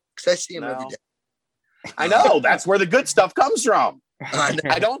 No, because I see him every day. I know. That's where the good stuff comes from.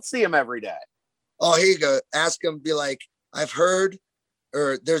 I don't see him every day. Oh, here you go. Ask him, be like, I've heard,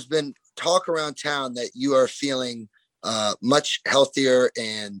 or there's been talk around town that you are feeling much healthier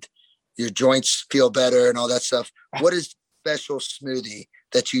and your joints feel better and all that stuff. What is the special smoothie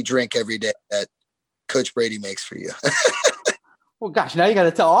that you drink every day that Coach Brady makes for you? Well, gosh, now you got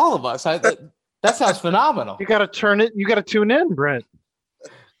to tell all of us. That sounds phenomenal. You got to turn it. You got to tune in, Brent.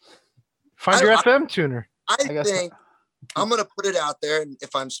 Find your FM tuner. I think I'm going to put it out there. And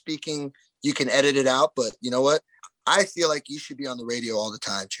if I'm speaking, you can edit it out. But you know what? I feel like you should be on the radio all the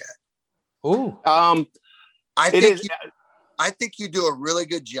time, Chad. Ooh. I think you do a really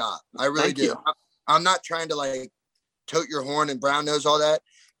good job. I really do. I'm not trying to tote your horn and brown nose all that.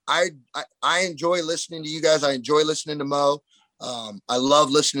 I enjoy listening to you guys. I enjoy listening to Mo. I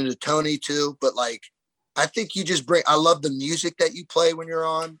love listening to Tony too. But I think you just I love the music that you play when you're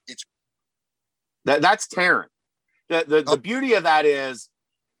on. That's Taryn. The beauty of that is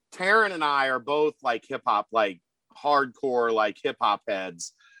Taryn and I are both hip hop, hardcore, hip hop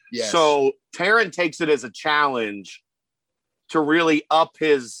heads. Yes. So Taryn takes it as a challenge to really up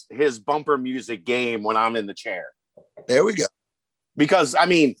his bumper music game when I'm in the chair. There we go. Because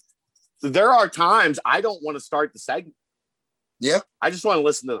there are times I don't want to start the segment. Yeah. I just want to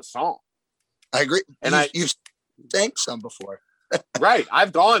listen to the song. I agree. And you've sang some before. Right.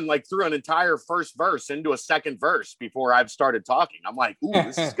 I've gone through an entire first verse into a second verse before I've started talking. I'm like, ooh,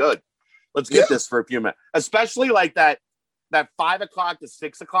 this is good. Let's get this for a few minutes. Especially that 5 o'clock to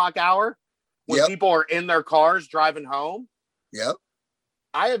 6 o'clock hour when people are in their cars driving home. Yep.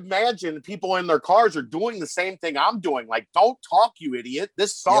 I imagine people in their cars are doing the same thing I'm doing. Don't talk, you idiot.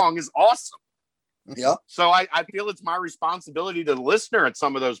 This song is awesome. Yeah. So I feel it's my responsibility to the listener at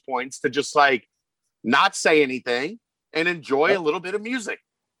some of those points to just not say anything and enjoy a little bit of music.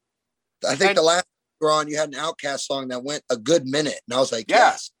 I think the last you were on, you had an Outkast song that went a good minute. And I was like,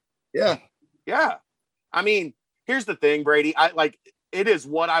 yes. Yeah. Yeah. Here's the thing, Brady. It is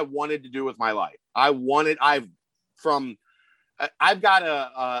what I wanted to do with my life. From I've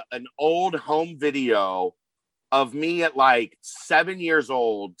got an old home video of me at like 7 years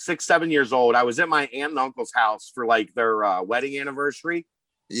old, 6, 7 years old. I was at my aunt and uncle's house for like their wedding anniversary.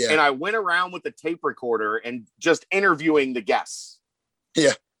 Yeah. And I went around with the tape recorder and just interviewing the guests.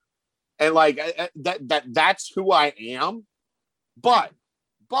 Yeah. And like that's who I am. But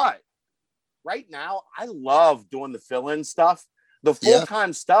right now, I love doing the fill-in stuff, the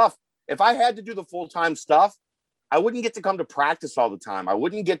full-time stuff. If I had to do the full-time stuff, I wouldn't get to come to practice all the time. I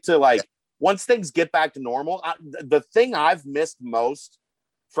wouldn't get to like, once things get back to normal, the thing I've missed most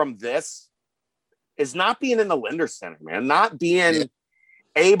from this is not being in the Linder Center, man, not being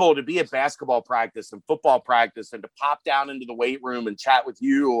able to be at basketball practice and football practice and to pop down into the weight room and chat with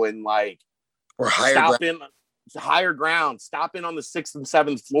you and like, or higher ground, stop in on the 6th and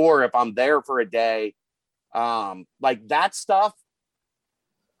 7th floor if I'm there for a day. Like that stuff.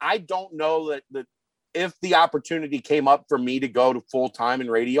 I don't know that if the opportunity came up for me to go to full time in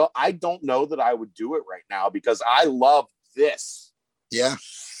radio, I don't know that I would do it right now because I love this. Yeah.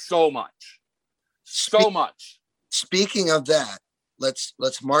 So much. Speaking of that,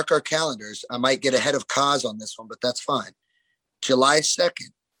 let's mark our calendars. I might get ahead of Kaz on this one, but that's fine. July 2nd.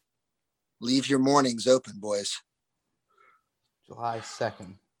 Leave your mornings open, boys. July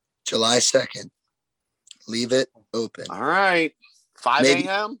 2nd. July 2nd. Leave it open. All right. 5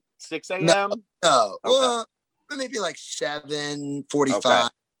 a.m., 6 a.m. No. Okay. Well, maybe like 7:45. Okay.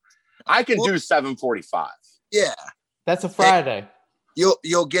 I can do 7:45. Yeah. That's a Friday.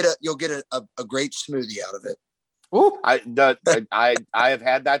 You'll get a great smoothie out of it. Ooh. I have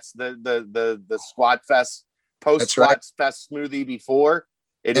had the Squat Fest post Squat Fest smoothie before.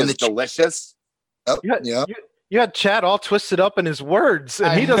 It is delicious. You had Chad all twisted up in his words,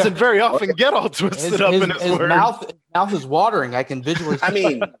 and he doesn't very often get all twisted up in his words. Mouth is watering. I can visually. I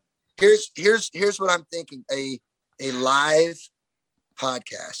mean, here's what I'm thinking: a live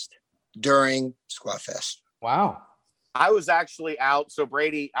podcast during Squat Fest. Wow. I was actually out. So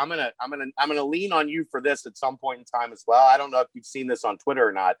Brady, I'm gonna lean on you for this at some point in time as well. I don't know if you've seen this on Twitter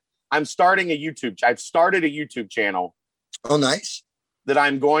or not. I've started a YouTube channel. Oh, nice. That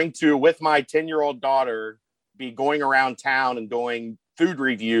I'm going to, with my 10-year-old daughter, be going around town and doing food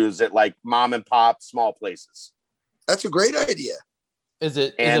reviews at like mom and pop small places. That's a great idea. Is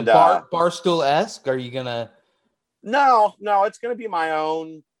it Barstool-esque? Are you gonna? No, it's gonna be my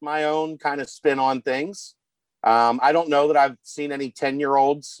own kind of spin on things. I don't know that I've seen any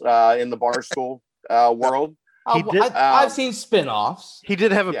 10-year-olds in the Barstool world. I've seen spin-offs. He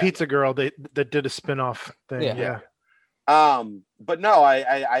did have a pizza girl that did a spin-off thing. Yeah. But no,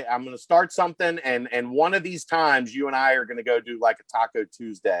 I'm going to start something, and one of these times, you and I are going to go do like a Taco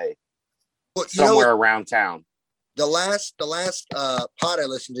Tuesday somewhere around town. The last pod I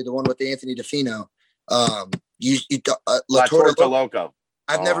listened to, the one with Anthony DeFino, La Torta Loco.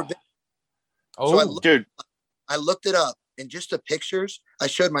 I've never been. Oh, so I looked it up, and just the pictures. I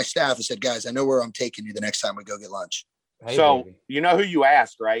showed my staff and said, "Guys, I know where I'm taking you the next time we go get lunch." Hey, so baby. You know who you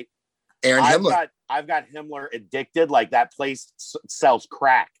asked, right? Aaron Himmler. I've got Himmler addicted. Like that place sells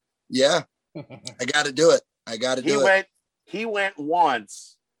crack. Yeah, I got to do it. He went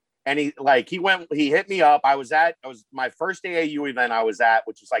once, and he hit me up. I was my first AAU event I was at,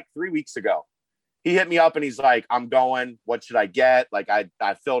 which was like 3 weeks ago. He hit me up and he's like, "I'm going. What should I get?" Like I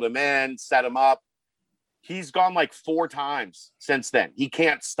filled him in, set him up. He's gone like 4 times since then. He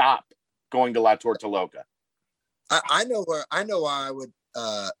can't stop going to La Torta Loca. I know where I would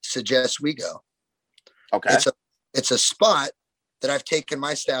suggest we go. Okay. It's a spot that I've taken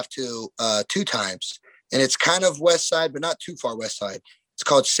my staff to 2 times, and it's kind of west side, but not too far west side. It's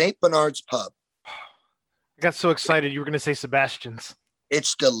called St. Bernard's Pub. I got so excited you were going to say Sebastian's.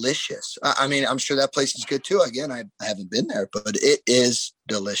 It's delicious. I mean, I'm sure that place is good too. Again, I haven't been there, but it is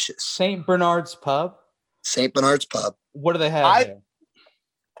delicious. St. Bernard's Pub. St. Bernard's Pub. What do they have there?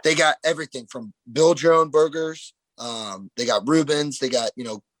 They got everything from build your own burgers. They got Reubens. They got,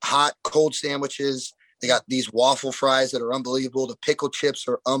 hot, cold sandwiches. They got these waffle fries that are unbelievable. The pickle chips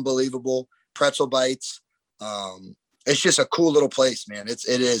are unbelievable. Pretzel bites. It's just a cool little place, man.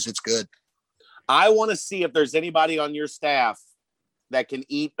 It's good. I want to see if there's anybody on your staff that can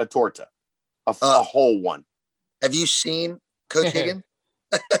eat a torta, a whole one. Have you seen Coach Higgins?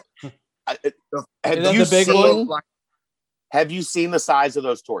 Have you seen the size of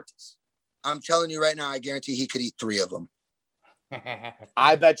those tortas? I'm telling you right now, I guarantee he could eat 3 of them.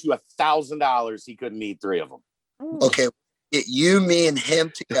 I bet you $1,000 he couldn't eat 3 of them. Okay, get you, me, and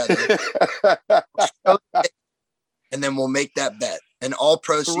him together, and then we'll make that bet. And all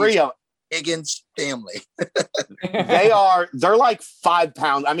proceeds 3 of Higgins family. They're like 5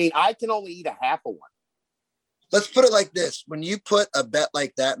 pounds. I mean, I can only eat a half of one. let's put it like this: when you put a bet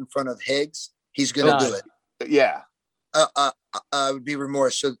like that in front of Higgs, he's going to do it. Yeah. I would be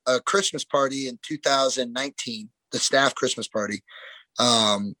remorse. So a Christmas party in 2019, the staff Christmas party.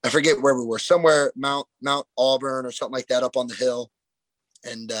 I forget where we were, somewhere Mount Auburn or something like that, up on the hill.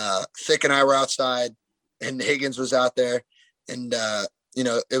 And Thick and I were outside, and Higgins was out there, and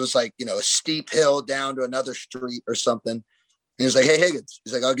it was like a steep hill down to another street or something. And he was like, "Hey Higgins,"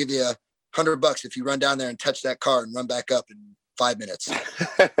 he's like, "I'll give you $100 if you run down there and touch that car and run back up in 5 minutes."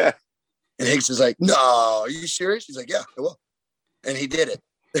 And Higgs is like, "No, are you serious?" He's like, "Yeah, I will." And he did it.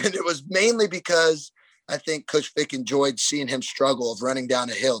 And it was mainly because I think Coach Vic enjoyed seeing him struggle of running down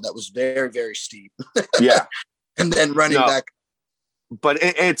a hill that was very, very steep. Yeah. And then running back. But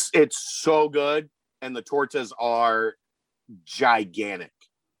it's so good. And the tortas are gigantic.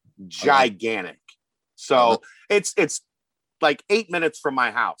 So it's like 8 minutes from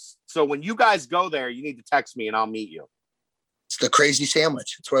my house. So when you guys go there, you need to text me and I'll meet you. It's the crazy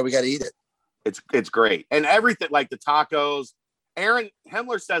sandwich. It's where we got to eat it. It's great. And everything, like the tacos. Aaron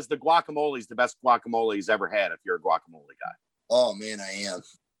Himmler says the guacamole is the best guacamole he's ever had if you're a guacamole guy. Oh, man, I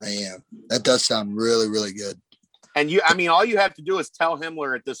am. That does sound really, really good. And all you have to do is tell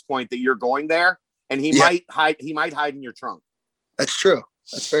Himmler at this point that you're going there, and he might hide in your trunk. That's true.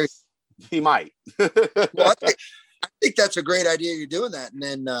 That's very. He might. Well, I think that's a great idea. You're doing that, and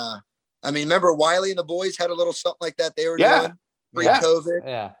then remember Wiley and the boys had a little something like that they were doing pre-COVID.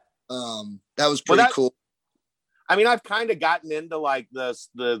 Yeah. That was pretty cool. I've kind of gotten into like the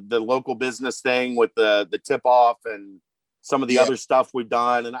local business thing with the tip off and some of the other stuff we've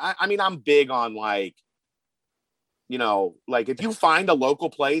done, and I'm big on like if you find a local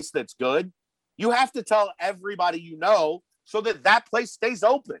place that's good, you have to tell everybody so that place stays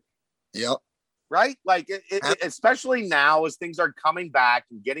open. Yep. Right? Like, especially now as things are coming back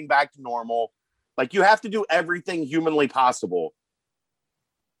and getting back to normal, like you have to do everything humanly possible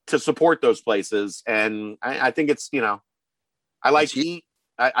to support those places. And I think it's, I like to eat.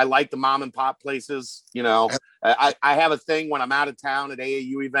 I like the mom and pop places. I have a thing when I'm out of town at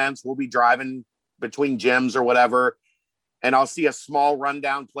AAU events, we'll be driving between gyms or whatever, and I'll see a small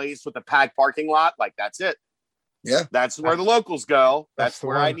rundown place with a packed parking lot. Like, that's it. Yeah. That's where the locals go. That's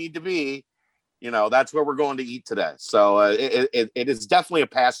where one. I need to be. That's where we're going to eat today. So it is definitely a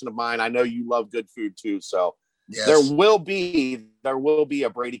passion of mine. I know you love good food too. So yes. There will be a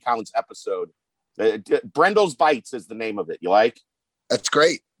Brady Collins episode. Brendel's Bites is the name of it. You like? That's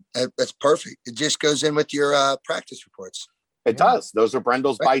great. That's perfect. It just goes in with your practice reports. It does. Those are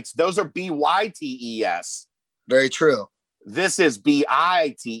Brendel's Bites. Those are BYTES. Very true. This is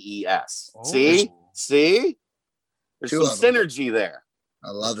BITES. Oh. See? There's Two some of them. synergy there.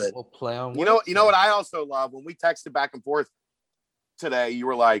 I love it. We'll play on. You know what I also love? When we texted back and forth today, you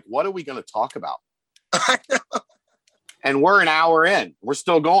were like, "What are we going to talk about?" I know. And we're an hour in. We're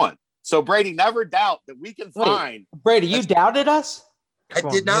still going. So Brady, never doubt that we can find. Brady, you doubted us? I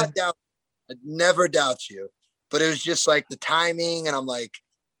did not doubt. I never doubt you, but it was just like the timing, and I'm like,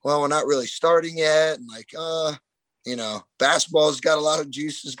 well, we're not really starting yet, and like, basketball's got a lot of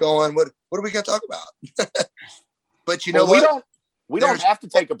juices going. What are we gonna talk about? But you know what? We don't have to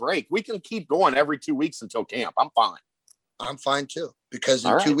take a break. We can keep going every 2 weeks until camp. I'm fine. I'm fine too, because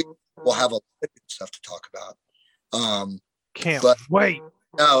in 2 weeks we'll have a lot of good stuff to talk about. Can't but, wait.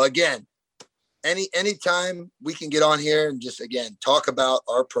 No, again, anytime we can get on here and just again talk about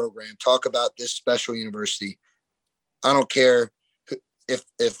our program, talk about this special university. I don't care if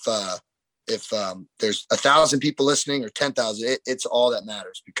there's 1,000 people listening or 10,000. It's all that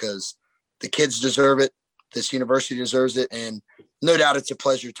matters, because the kids deserve it. This university deserves it, and no doubt it's a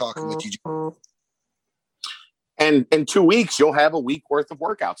pleasure talking with you. And in 2 weeks, you'll have a week worth of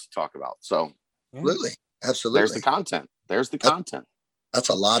workouts to talk about. So Absolutely. There's the content. That's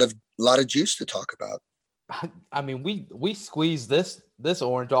a lot of juice to talk about. I mean, we squeezed this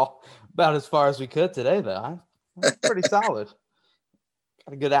orange all about as far as we could today, though. That's pretty solid.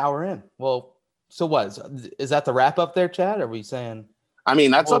 Got a good hour in. Well, so what is that the wrap up there, Chad? Are we saying? I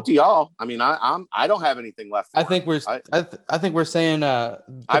mean, that's up to y'all. I mean, I don't have anything left. I think we're saying.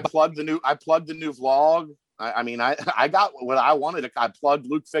 I plugged the new vlog. I got what I wanted. I plugged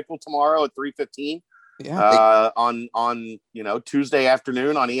Luke Fickell tomorrow at 3:15. Yeah. On Tuesday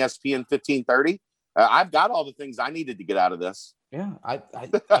afternoon on ESPN 1530. I've got all the things I needed to get out of this. Yeah. I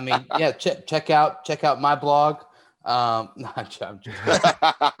mean, yeah. Check out my blog. But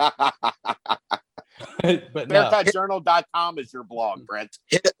BearcatJournal.com is your blog, Brent.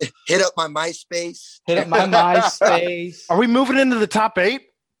 Hit up my MySpace. Hit up my MySpace. Are we moving into the top 8?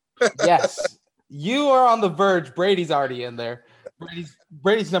 Yes. You are on the verge. Brady's already in there.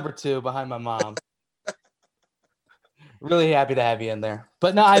 Brady's number 2 behind my mom. Really happy to have you in there.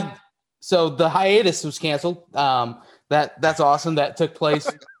 But no, so the hiatus was canceled. That's awesome. That took place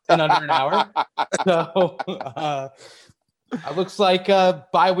in under an hour. So it looks like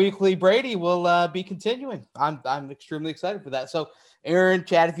bi-weekly Brady will be continuing. I'm extremely excited for that. So Aaron,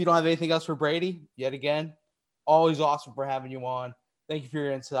 Chad, if you don't have anything else for Brady, yet again, always awesome for having you on. Thank you for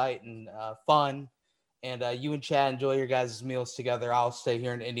your insight and fun. And you and Chad enjoy your guys' meals together. I'll stay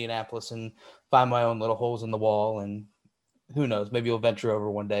here in Indianapolis and find my own little holes in the wall. And who knows, maybe we'll venture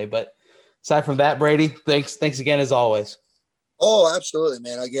over one day. But aside from that, Brady, thanks again as always. Oh, absolutely,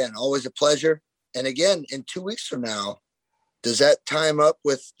 man. Again, always a pleasure. And again, in 2 weeks from now, does that time up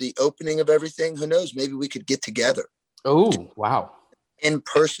with the opening of everything? Who knows? Maybe we could get together. Oh, wow. In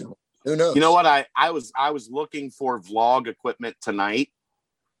person. Who knows? You know what? I was looking for vlog equipment tonight,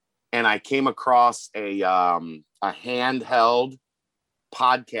 and I came across a handheld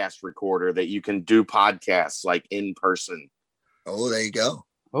podcast recorder that you can do podcasts like in person. Oh, there you go.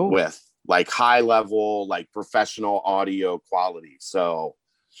 With like high level, like professional audio quality. So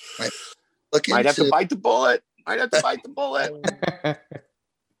might have to bite the bullet.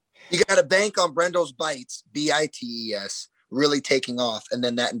 You got to bank on Brendel's Bites, BITES, really taking off, and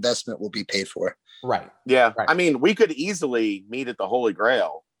then that investment will be paid for. Right. Yeah. Right. I mean, we could easily meet at the Holy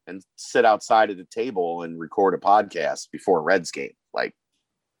Grail and sit outside of the table and record a podcast before a Reds game. Like,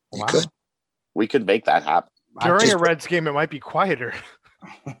 we could make that happen. During a Reds game, it might be quieter.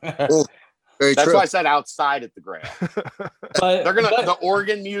 Oh, that's true. why I said outside at the Grail. But The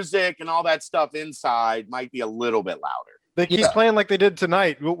organ music and all that stuff inside might be a little bit louder. They keep playing like they did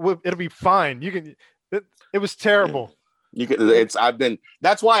tonight. It'll be fine. It was terrible.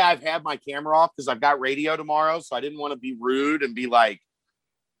 That's why I've had my camera off, because I've got radio tomorrow. So I didn't want to be rude and be like,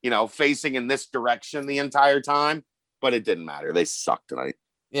 facing in this direction the entire time, but it didn't matter. They sucked tonight.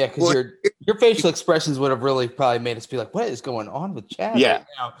 Yeah, because your facial expressions would have really probably made us be like, what is going on with Chad right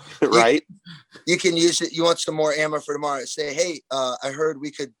now? Right? You can use it. You want some more ammo for tomorrow. Say, hey, I heard we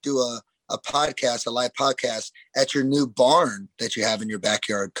could do a podcast, a live podcast at your new barn that you have in your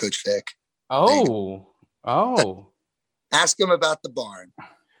backyard, Coach Vic. Oh. Ask him about the barn. What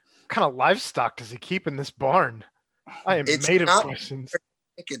kind of livestock does he keep in this barn? I am made of questions.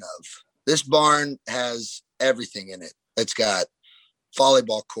 Thinking of this barn has everything in it. It's got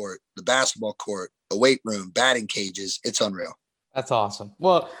volleyball court, the basketball court, the weight room, batting cages. It's unreal. That's awesome.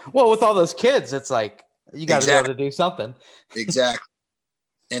 Well, with all those kids, it's like you got to be able to do something. Exactly.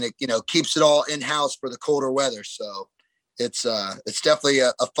 And it, keeps it all in house for the colder weather. So it's definitely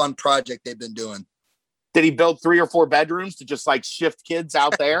a fun project they've been doing. Did he build 3 or 4 bedrooms to just like shift kids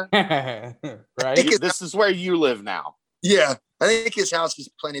out there? Right. This is where you live now. Yeah. I think his house is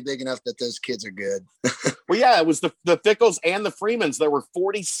plenty big enough that those kids are good. Well, yeah, it was the Fickles and the Freemans. There were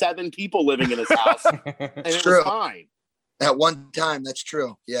 47 people living in his house. And it was fine. At one time, that's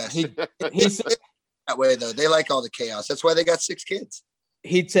true. Yes. He's that way, though. They like all the chaos. That's why they got 6 kids.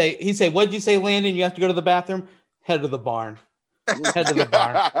 He'd say, what'd you say, Landon? You have to go to the bathroom? Head to the barn. Head to the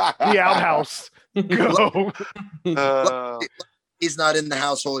barn. The outhouse. Go. He's not in the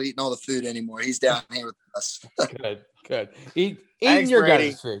household eating all the food anymore. He's down here with us. Good. Eating Thanks, your Brady.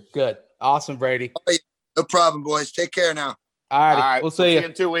 guys' food. Good. Awesome, Brady. No problem, boys. Take care now. All right. We'll see you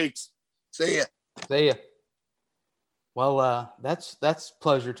in 2 weeks. See ya. See ya. Well, that's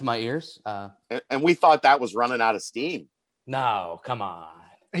pleasure to my ears. And we thought that was running out of steam. No, come on.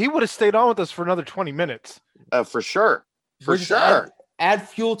 He would have stayed on with us for another 20 minutes. For sure. For sure. Add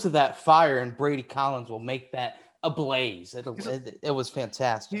fuel to that fire, and Brady Collins will make that ablaze. It was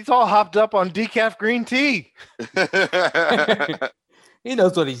fantastic. He's all hopped up on decaf green tea. He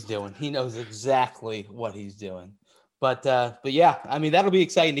knows what he's doing. He knows exactly what he's doing. But yeah, I mean, that'll be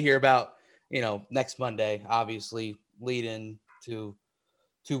exciting to hear about, next Monday, obviously lead in to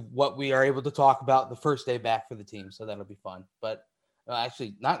what we are able to talk about the first day back for the team. So that'll be fun. But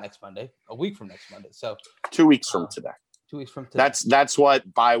actually not next Monday, a week from next Monday. So 2 weeks from today. 2 weeks from today. That's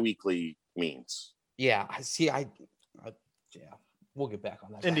what bi-weekly means. Yeah. Yeah, we'll get back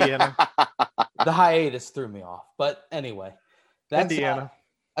on that. Indiana. The hiatus threw me off. But anyway, Indiana.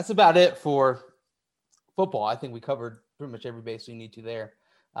 That's about it for football. I think we covered pretty much every base we need to there.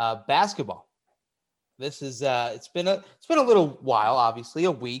 Basketball. This is it's been a little while, obviously,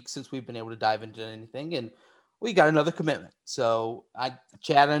 a week since we've been able to dive into anything, and we got another commitment. So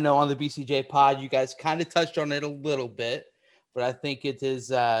Chad, I know on the BCJ pod, you guys kind of touched on it a little bit, but I think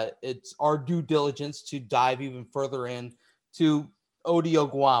it's our due diligence to dive even further in to Odi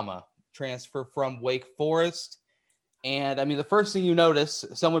Oguama, transfer from Wake Forest. And I mean, the first thing you notice,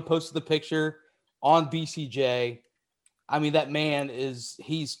 someone posted the picture on BCJ. I mean, that man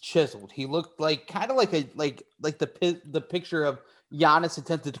he's chiseled. He looked like kind of like the picture of Giannis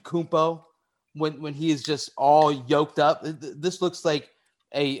Antetokounmpo when he is just all yoked up. This looks like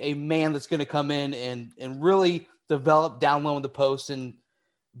a man that's going to come in and really develop down low in the post and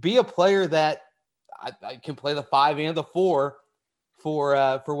be a player that I can play the 5 and the 4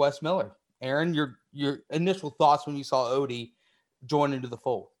 for Wes Miller. Aaron, your initial thoughts when you saw Odie join into the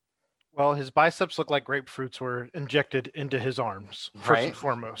fold? Well, his biceps look like grapefruits were injected into his arms, first and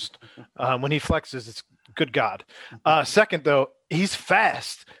foremost. When he flexes, it's good God. Second, though, he's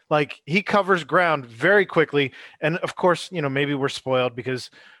fast. Like, he covers ground very quickly. And, of course, maybe we're spoiled because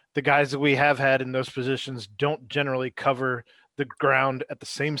the guys that we have had in those positions don't generally cover the ground at the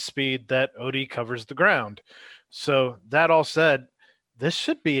same speed that Odie covers the ground. So that all said, this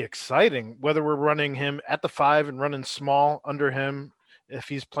should be exciting, whether we're running him at the 5 and running small under him if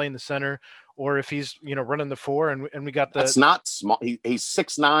he's playing the center, or if he's running the 4 and we got the. That's not small. He's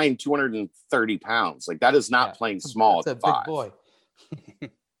 6'9", 230 pounds. Like, that is not playing small that's at the 5. Big boy.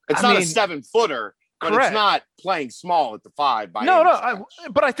 It's not a 7-footer, but correct. It's not playing small at the 5.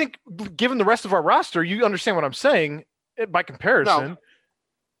 But I think given the rest of our roster, you understand what I'm saying by comparison.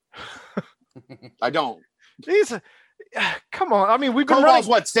 No. I don't. Come on. I mean, we've been running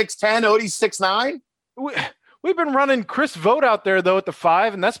what, 6'10", Odie's 6'9"? We've been running Chris Vogt out there, though, at the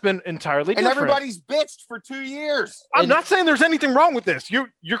 5, and that's been entirely different. And everybody's bitched for 2 years. I'm not saying there's anything wrong with this.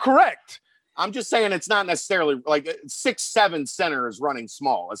 You're correct. I'm just saying it's not necessarily like a 6'7" center is running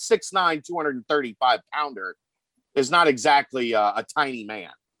small. A 6'9", 235-pounder is not exactly a tiny man.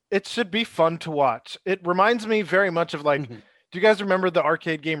 It should be fun to watch. It reminds me very much of, like, do you guys remember the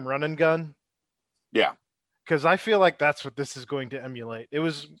arcade game Run and Gun? Yeah. Because I feel like that's what this is going to emulate. It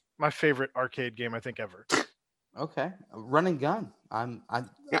was my favorite arcade game, I think, ever. Okay, Run and Gun. I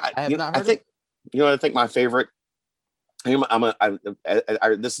have not heard. I think my favorite.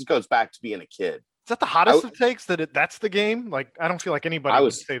 This goes back to being a kid. Is that the hottest of takes? That's the game? Like, I don't feel like anybody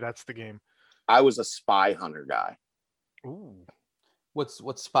would say that's the game. I was a Spy Hunter guy. Ooh, what's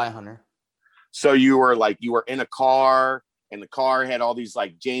Spy Hunter? So you were in a car, and the car had all these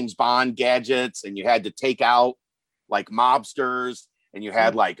like James Bond gadgets, and you had to take out like mobsters. And you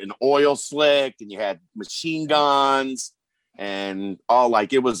had like an oil slick, and you had machine guns, and all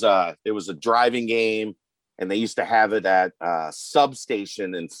like it was a driving game, and they used to have it at a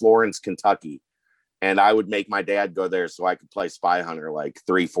substation in Florence, Kentucky, and I would make my dad go there so I could play Spy Hunter like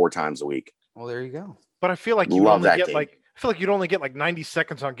 3-4 times a week. Well, there you go. But I feel like you'd only get like 90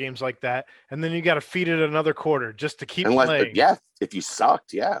 seconds on games like that, and then you got to feed it another quarter just to keep playing. Yeah, if you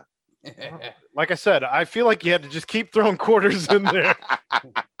sucked, yeah. Like I said, I feel like you had to just keep throwing quarters in there.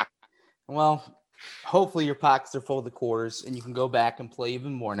 Well, hopefully your pockets are full of the quarters and you can go back and play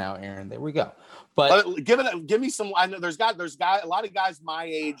even more now, Aaron. There we go. But give me some. I know there's a lot of guys my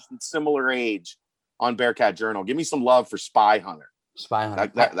age and similar age on Bearcat Journal. Give me some love for Spy Hunter. Spy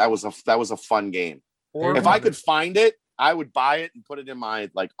Hunter. That was a fun game. If I could find it, I would buy it and put it in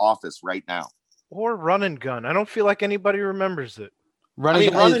my like office right now. Or Run and Gun. I don't feel like anybody remembers it. Run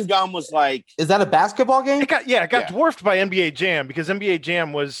and Gun was like. Is that a basketball game? It got dwarfed by NBA Jam because NBA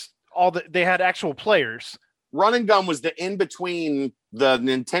Jam was they had actual players. Run and Gun was the in between the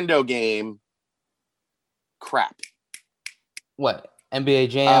Nintendo game. Crap. What? NBA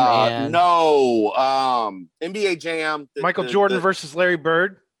Jam and no. NBA Jam. Michael Jordan versus Larry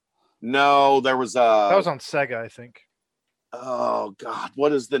Bird. No, there was that was on Sega, I think. Oh God,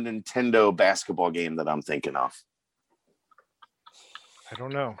 what is the Nintendo basketball game that I'm thinking of? I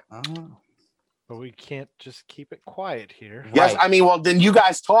don't know. But we can't just keep it quiet here. Yes, right. I mean, well, then you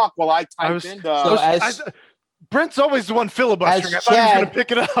guys talk while I type into. Brent's always the one filibustering. I thought he was going to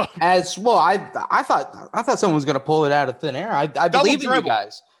pick it up. I thought someone was going to pull it out of thin air. I believe in you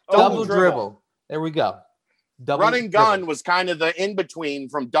guys. Double dribble. There we go. Run and Gun was kind of the in between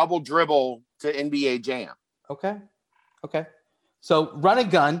from Double Dribble to NBA Jam. Okay. So Run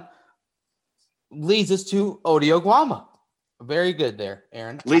and Gun leads us to Odie Oguama. Very good there,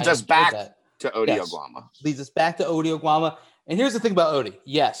 Aaron. Leads us back to Odie Oguama. Leads us back to Odie Oguama. And here's the thing about Odie.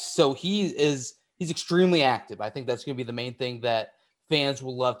 Yes, so he's extremely active. I think that's going to be the main thing that fans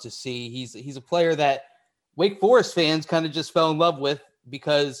will love to see. He's a player that Wake Forest fans kind of just fell in love with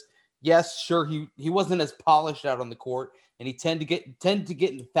because, yes, sure, he wasn't as polished out on the court, and he tend to get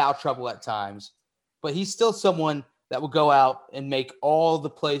into foul trouble at times. But he's still someone that will go out and make all the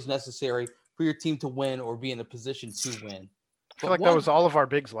plays necessary for your team to win or be in a position to win. I feel like that was all of our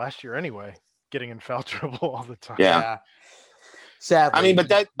bigs last year anyway, getting in foul trouble all the time. Yeah. Sadly. I mean, but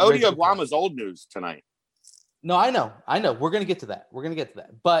that Odie Oguama's old news tonight. No, I know. We're going to get to that.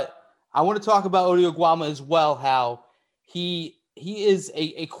 But I want to talk about Odie Oguama as well, how he is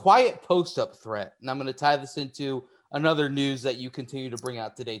a quiet post-up threat. And I'm going to tie this into another news that you continue to bring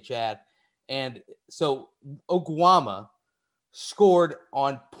out today, Chad. And so Oguama scored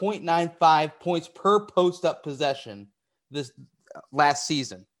on 0.95 points per post-up possession this last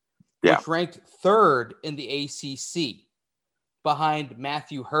season, which ranked third in the ACC behind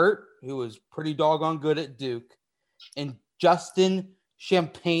Matthew Hurt, who was pretty doggone good at Duke, and Justin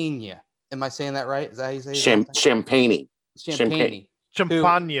Champagne. Am I saying that right? Is that how you say it? Champagne.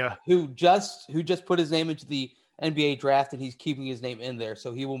 Who just put his name into the NBA draft, and he's keeping his name in there,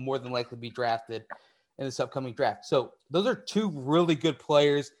 so he will more than likely be drafted in this upcoming draft. So those are two really good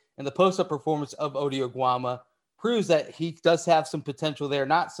players, and the post-up performance of Odi Oguama proves that he does have some potential there.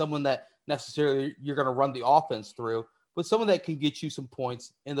 Not someone that necessarily you're going to run the offense through, but someone that can get you some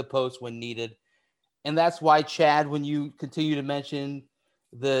points in the post when needed. And that's why, Chad, when you continue to mention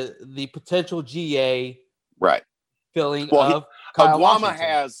the potential GA filling of Kyle Washington.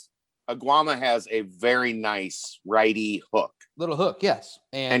 Oguama has a very nice righty hook. Little hook, yes.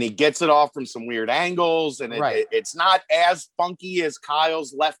 And he gets it off from some weird angles, and it's not as funky as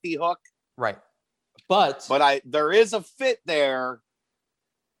Kyle's lefty hook. Right. But there is a fit there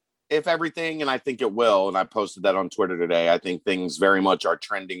if everything, and I think it will, and I posted that on Twitter today, I think things very much are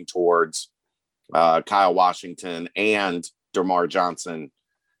trending towards Kyle Washington and DeMar Johnson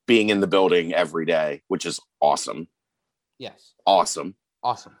being in the building every day, which is awesome. Yes. Awesome.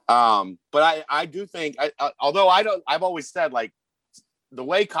 But I do think, although I've always said, like, the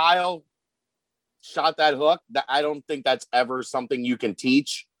way Kyle shot that hook, that I don't think that's ever something you can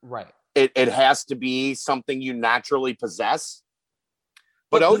teach. Right. It has to be something you naturally possess.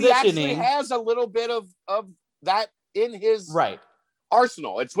 But Odi actually has a little bit of that in his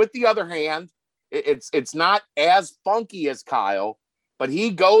arsenal. It's with the other hand. It's not as funky as Kyle, but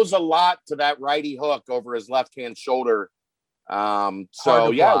he goes a lot to that righty hook over his left-hand shoulder.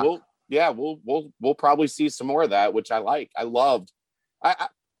 We'll probably see some more of that, which I like. I loved.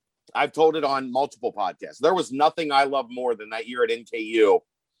 I've told it on multiple podcasts. There was nothing I loved more than that year at NKU.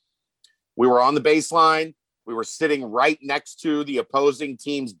 We were on the baseline. We were sitting right next to the opposing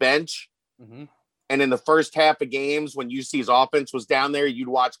team's bench. Mm-hmm. And in the first half of games, when UC's offense was down there, you'd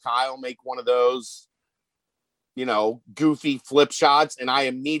watch Kyle make one of those, goofy flip shots. And I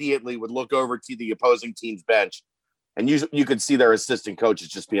immediately would look over to the opposing team's bench. And you could see their assistant coaches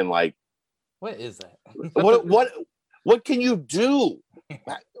just being like, "What is that? What can you do?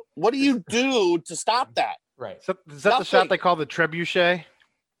 What do you do to stop that?" Right. So is that the shot they call the trebuchet?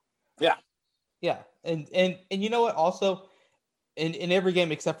 Yeah. Yeah. And you know what? Also, in every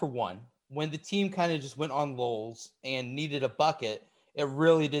game except for one, when the team kind of just went on lulls and needed a bucket, it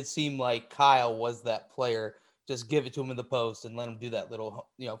really did seem like Kyle was that player. Just give it to him in the post and let him do that little,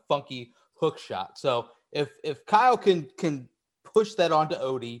 funky hook shot. So if Kyle can push that onto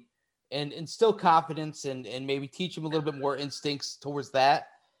Odi and instill confidence and maybe teach him a little bit more instincts towards that,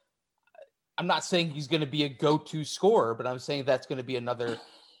 I'm not saying he's going to be a go-to scorer, but I'm saying that's going to be another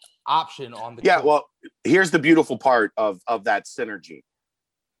option on the court. Well, here's the beautiful part of that synergy.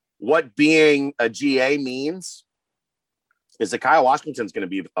 What being a GA means is that Kyle Washington's going to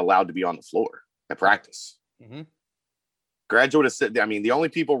be allowed to be on the floor at practice. Mm-hmm. Graduate assistant. I mean, the only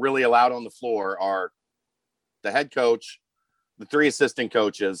people really allowed on the floor are the head coach, the three assistant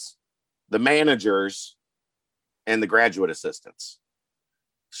coaches, the managers, and the graduate assistants.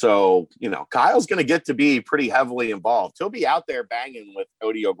 So, Kyle's going to get to be pretty heavily involved. He'll be out there banging with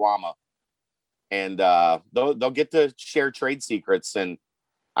Odi Oguama, and they'll get to share trade secrets. And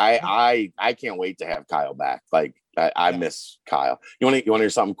I can't wait to have Kyle back. Like, I miss Kyle. You want to hear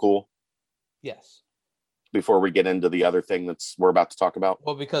something cool? Yes. Before we get into the other thing we're about to talk about?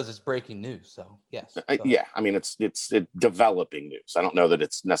 Well, because it's breaking news, so yes. Yeah, I mean, it's developing news. I don't know that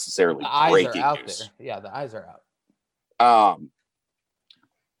it's necessarily the eyes breaking are out news. There. Yeah, the eyes are out.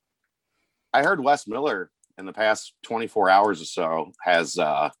 I heard Wes Miller in the past 24 hours or so has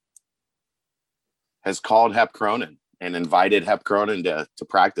called Hep Cronin and invited Hep Cronin to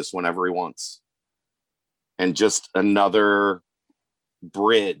practice whenever he wants. And just another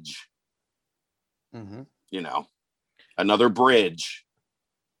bridge. Mm-hmm. Another bridge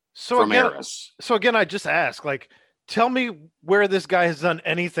from Eris. So again, I just ask, tell me where this guy has done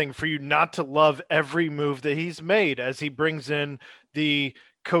anything for you not to love every move that he's made as he brings in the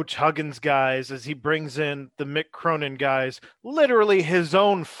Coach Huggins guys, as he brings in the Mick Cronin guys, literally his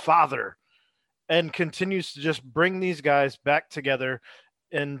own father, and continues to just bring these guys back together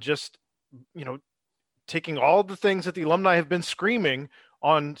and just, taking all the things that the alumni have been screaming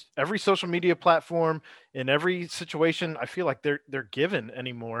on every social media platform, in every situation. I feel like they're given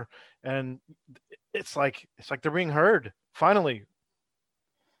anymore, and it's like they're being heard. Finally.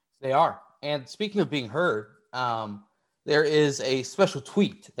 They are. And speaking of being heard, there is a special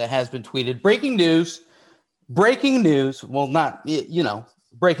tweet that has been tweeted. Breaking news. Well, not,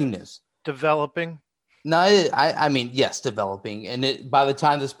 breaking news. Developing. No, I mean, yes, developing. And by the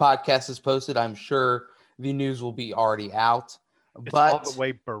time this podcast is posted, I'm sure the news will be already out. It's all the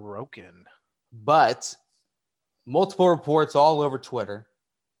way broken. But multiple reports all over Twitter.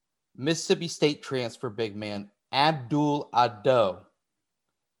 Mississippi State transfer big man Abdul Ado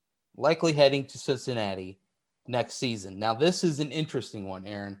likely heading to Cincinnati next season. Now, this is an interesting one,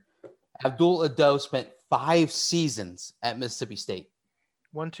 Aaron. Abdul Ado spent 5 seasons at Mississippi State.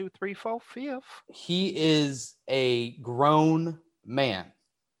 1, 2, 3, 4, 5. He is a grown man.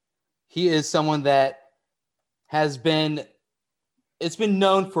 He is someone that it's been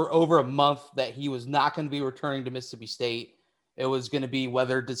known for over a month that he was not going to be returning to Mississippi State. It was going to be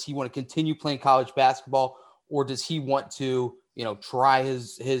whether does he want to continue playing college basketball or does he want to, try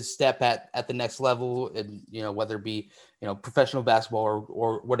his step at the next level and, whether it be, professional basketball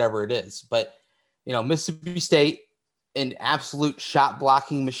or whatever it is. But, Mississippi State, an absolute shot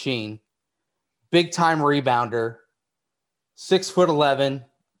blocking machine, big time rebounder, 6'11",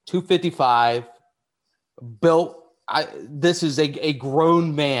 255, built. This is a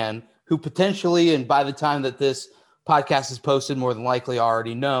grown man who potentially, and by the time that this podcast is posted, more than likely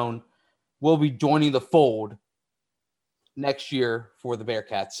already known, will be joining the fold next year for the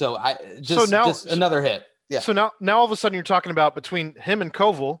Bearcats. So just another hit. Yeah. So now all of a sudden you're talking about between him and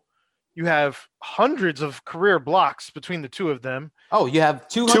Koval, you have hundreds of career blocks between the two of them. Oh, you have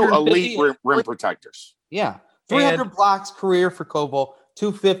two elite rim protectors. Yeah. 300 blocks career for Koval,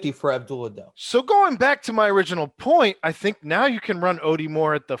 250 for Abdul Ado. So going back to my original point, I think now you can run Odie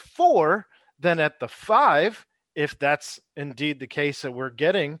more at the 4 than at the 5, if that's indeed the case that we're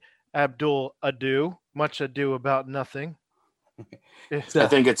getting Abdul Ado. Much ado about nothing. I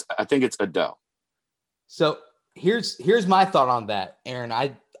think it's Ado. So here's my thought on that, Aaron.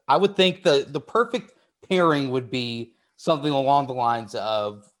 I would think the perfect pairing would be something along the lines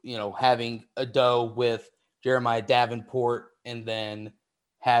of, having Ado with Jeremiah Davenport and then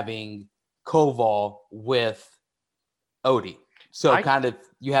having Koval with Odie. So kind of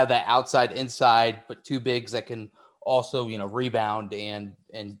you have that outside inside, but two bigs that can also, rebound and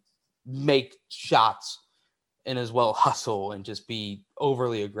make shots and as well hustle and just be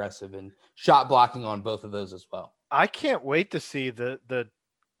overly aggressive and shot blocking on both of those as well. I can't wait to see the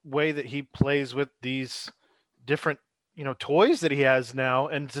way that he plays with these different, toys that he has now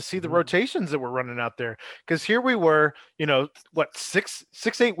and to see the rotations that we're running out there. Because here we were,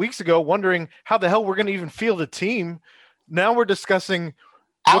 6-8 weeks ago wondering how the hell we're going to even field a team. Now we're discussing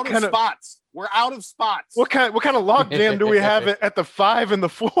spots. We're out of spots. What kind of logjam do we have at the 5 and the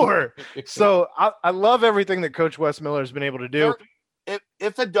 4? So I love everything that Coach Wes Miller has been able to do.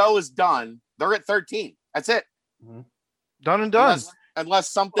 If Ado is done, they're at 13. That's it. Mm-hmm. Done and done. Unless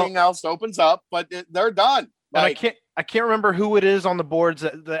something else opens up, but they're done. And I can't remember who it is on the boards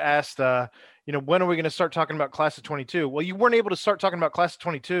that asked, when are we going to start talking about class of 22? Well, you weren't able to start talking about class of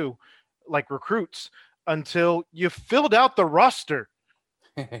 22, like recruits, until you filled out the roster.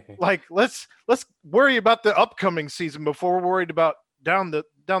 Like let's worry about the upcoming season before we're worried about down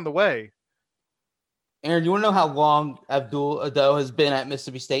the way. Aaron, you want to know how long Abdul Ado has been at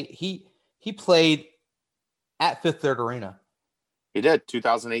Mississippi State? He played at Fifth Third Arena. He did,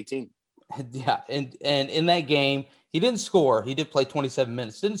 2018. Yeah, and in that game, he didn't score. He did play 27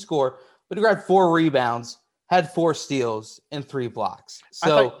 minutes, didn't score, but he grabbed 4 rebounds, had 4 steals, and 3 blocks.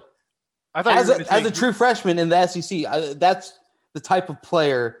 So I thought as a true freshman in the SEC, that's the type of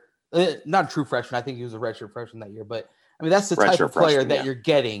player, not a true freshman. I think he was a redshirt freshman that year, but I mean, that's the type of player that you're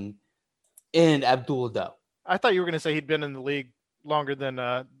getting in Abdul Ado. I thought you were going to say he'd been in the league longer than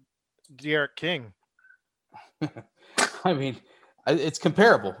De'Aaron King. I mean, it's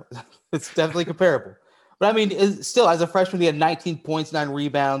comparable. It's definitely comparable. But I mean, still, as a freshman, he had 19 points, 9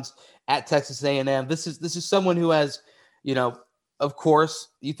 rebounds at Texas A&M. This is someone who has, of course,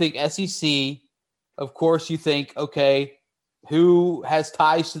 you think SEC. Of course, you think, okay, who has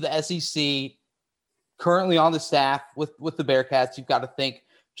ties to the SEC currently on the staff with the Bearcats? You've got to think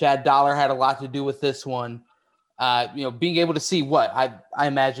Chad Dollar had a lot to do with this one. Being able to see what I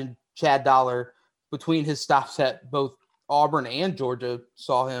imagine Chad Dollar between his stops at both Auburn and Georgia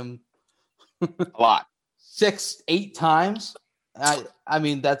saw him a lot, 6-8 times. I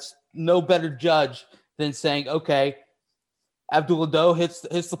mean, that's no better judge than saying, okay, Abdul Ado hits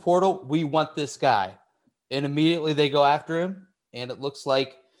the portal. We want this guy. And immediately they go after him. And it looks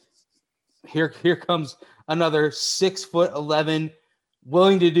like here comes another 6'11",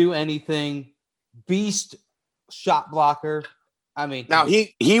 willing to do anything, beast shot blocker. I mean, now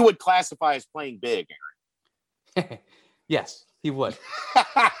he would classify as playing big. yes, he would.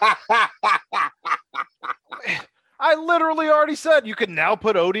 I literally already said you can now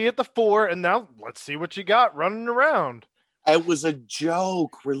put Odie at the 4, and now let's see what you got running around. It was a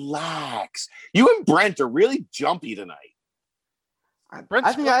joke. Relax. You and Brent are really jumpy tonight. I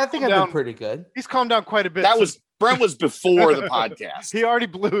think I've been pretty good. He's calmed down quite a bit. Brent was before the podcast. He already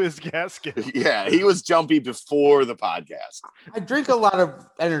blew his gasket. Yeah, he was jumpy before the podcast. I drink a lot of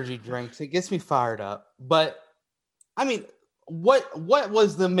energy drinks. It gets me fired up. But I mean, what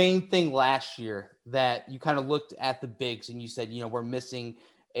was the main thing last year that you kind of looked at the bigs and you said, we're missing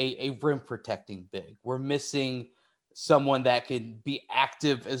a rim protecting big. We're missing someone that could be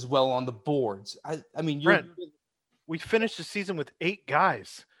active as well on the boards. I mean, Brent, we finished the season with 8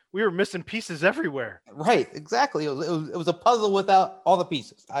 guys. We were missing pieces everywhere. Right, exactly. It was a puzzle without all the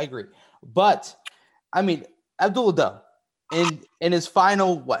pieces. I agree. But, I mean, Abdul Ado, in his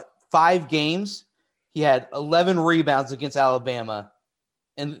final, 5 games, he had 11 rebounds against Alabama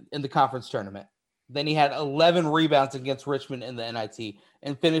in the conference tournament. Then he had 11 rebounds against Richmond in the NIT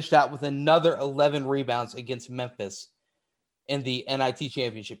and finished out with another 11 rebounds against Memphis in the NIT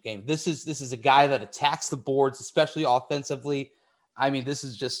championship game. This is a guy that attacks the boards, especially offensively. I mean, this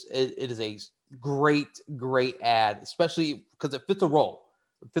is just it is a great ad, especially because it fits a role.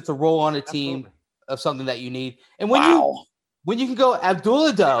 It fits a role on a team. Absolutely. Of something that you need. And when you can go Abdul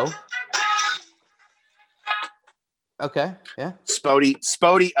Ado. Okay, yeah. Spody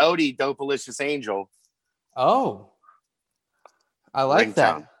Odie, Dopalicious Angel. Oh, I like Ringtone,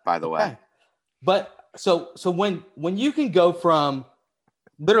 that. By the way, but so when you can go from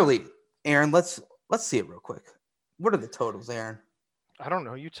literally, Aaron, let's see it real quick. What are the totals, Aaron? I don't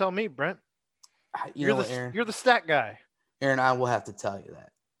know. You tell me, Brent. Aaron, you're the stat guy. Aaron, I will have to tell you that.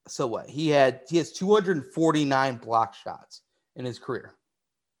 So what? He has 249 block shots in his career.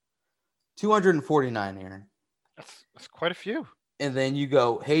 249, Aaron. That's quite a few. And then you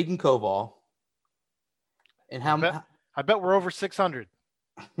go Hayden Koval. And I bet we're over 600.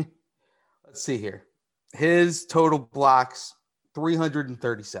 Let's see here. His total blocks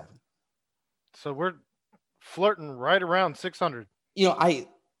 337. So we're flirting right around 600. I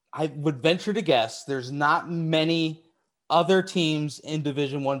would venture to guess there's not many other teams in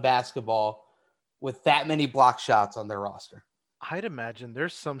Division I basketball with that many block shots on their roster. I'd imagine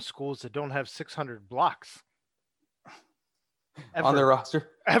there's some schools that don't have 600 blocks. Ever. On their roster?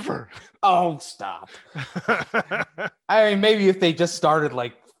 Ever. Oh, stop. I mean, maybe if they just started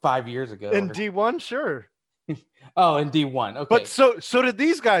like 5 years ago. In D1, sure. Oh, in D1. Okay. But so did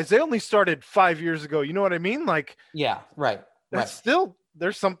these guys. They only started 5 years ago. You know what I mean? Like, yeah, right. Still,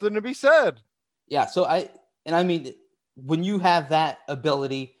 there's something to be said. Yeah. So I mean, when you have that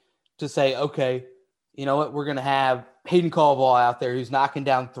ability to say, okay, you know what, we're going to have Hayden Caldwell out there who's knocking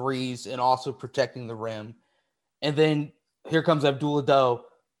down threes and also protecting the rim. And then here comes Abdul Ado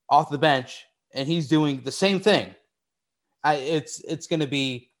off the bench, and he's doing the same thing. It's going to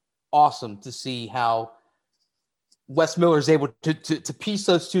be awesome to see how Wes Miller is able to piece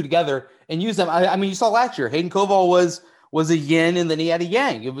those two together and use them. I mean, you saw last year, Hayden Koval was a yin, and then he had a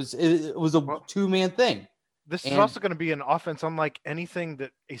yang. It was a two-man thing. This is also going to be an offense unlike anything that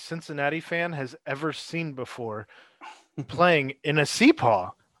a Cincinnati fan has ever seen before playing in a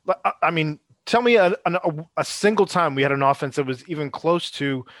CPAW. I mean, tell me a single time we had an offense that was even close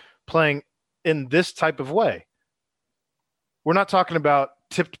to playing in this type of way. We're not talking about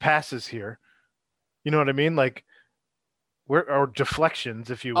tipped passes here. You know what I mean? Like, or deflections,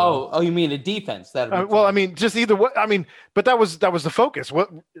 if you will. Oh, you mean a defense? Well, I mean, just either way. I mean, but that was the focus. What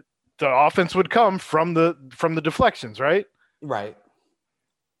the offense would come from the deflections, right? Right.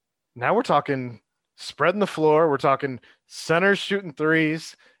 Now we're talking spreading the floor. We're talking centers shooting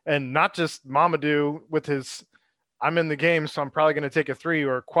threes, and not just Mamadou with his "I'm in the game, so I'm probably going to take a three,"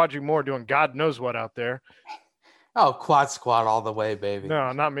 or Quadri Moore doing God knows what out there. Oh, quad squat all the way, baby.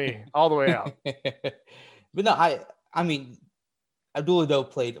 No, not me. All the way out. But no, I mean, Abdul Ado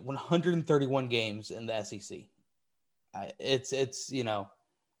played 131 games in the SEC. It's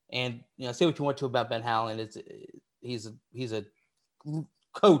and say what you want to about Ben Howland. He's a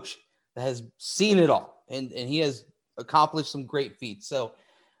coach that has seen it all, and he has accomplished some great feats. So,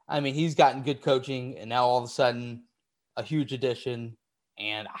 I mean, he's gotten good coaching, and now all of a sudden, a huge addition.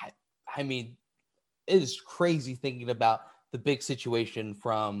 And I mean, it is crazy thinking about the big situation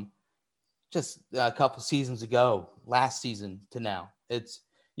from just a couple seasons ago, last season to now.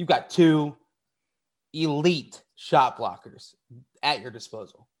 You've got 2 elite shot blockers at your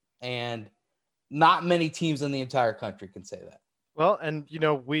disposal, and not many teams in the entire country can say that. Well, and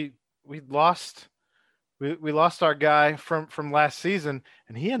we lost we lost our guy from last season,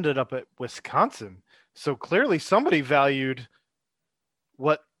 and he ended up at Wisconsin. So clearly somebody valued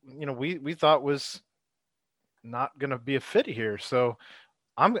what we thought was not going to be a fit here. So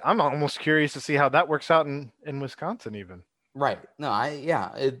I'm almost curious to see how that works out in Wisconsin even. Right. No,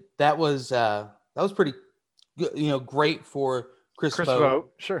 that was pretty good, great for Chris Vogt.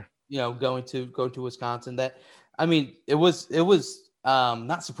 Sure. Going to Wisconsin. It was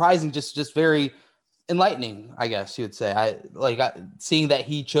not surprising, just very enlightening, I guess you would say. Seeing that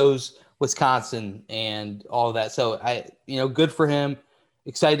he chose Wisconsin and all of that. So good for him.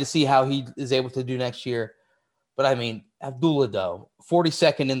 Excited to see how he is able to do next year. But Abdul Ado,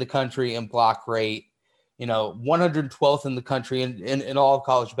 42nd in the country in block rate, 112th in the country in all of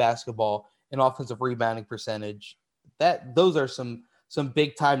college basketball in offensive rebounding percentage. Those are some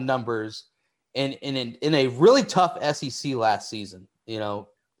big time numbers in a really tough SEC last season.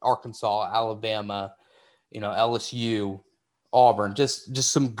 Arkansas, Alabama, LSU, Auburn, just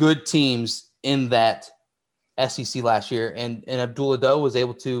some good teams in that SEC last year. And Abdul Ado was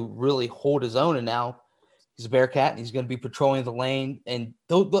able to really hold his own, and now he's a Bearcat and he's going to be patrolling the lane. And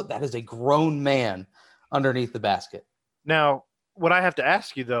look, that is a grown man underneath the basket. Now, what I have to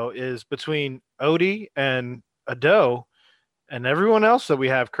ask you though is between Odie and Ado and everyone else that we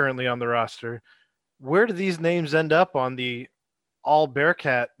have currently on the roster, where do these names end up on the all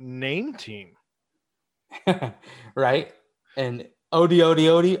Bearcat name team? Right. And Odie,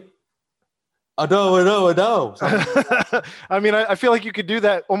 Ado. I feel like you could do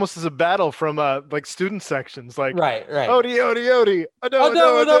that almost as a battle from like student sections, like right. Odie, Ado.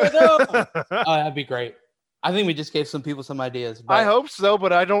 Oh, that'd be great. I think we just gave some people some ideas. I hope so,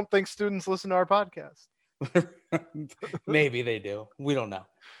 but I don't think students listen to our podcast. Maybe they do. We don't know.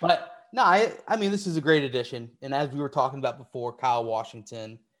 But no, this is a great addition. And as we were talking about before, Kyle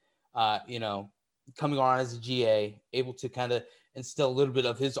Washington, coming on as a GA, able to kind of instill a little bit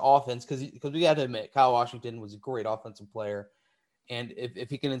of his offense, because we got to admit, Kyle Washington was a great offensive player. And if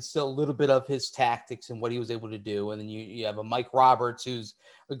he can instill a little bit of his tactics and what he was able to do, and then you have a Mike Roberts, who's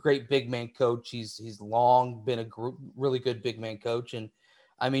a great big man coach. He's long been a really good big man coach. And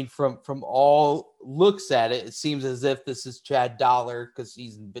from all looks at it, it seems as if this is Chad Dollar, because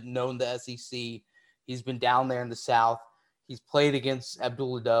he's been known the SEC. He's been down there in the South. He's played against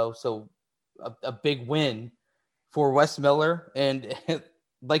Abdul Ado, so a big win for Wes Miller. And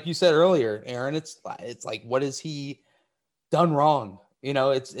like you said earlier, Aaron, it's like, what has he done wrong?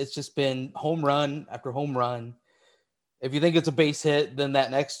 It's just been home run after home run. If you think it's a base hit, then that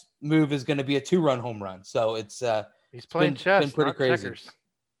next move is going to be a 2-run home run. So it's he's playing chess, been pretty crazy. Checkers.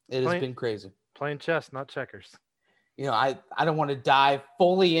 It has been crazy. Playing chess, not checkers. I don't want to dive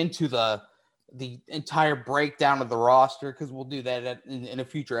fully into the entire breakdown of the roster, because we'll do that in a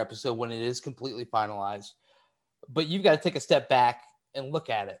future episode when it is completely finalized. But you've got to take a step back and look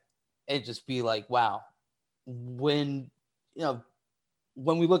at it and just be like, wow, when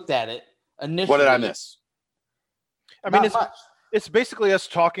we looked at it initially. What did I miss? It's basically us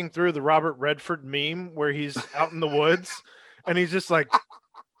talking through the Robert Redford meme where he's out in the woods and he's just like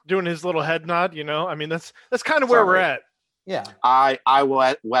doing his little head nod, that's kind of where we're at. Yeah. I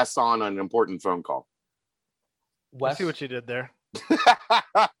will Wes on an important phone call. Wes, see what you did there.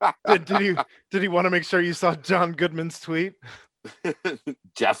 Did he want to make sure you saw John Goodman's tweet?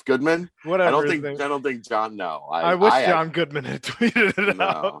 Jeff Goodman? Whatever. I don't think John. No, I wish John Goodman had tweeted it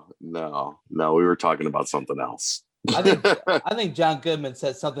out. No. We were talking about something else. I think John Goodman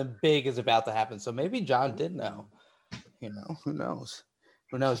said something big is about to happen, so maybe John did know. Who knows?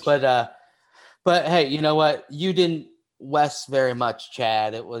 But hey, you know what? You didn't Wes very much,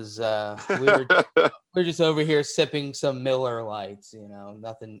 Chad. It was we're just over here sipping some Miller Lights.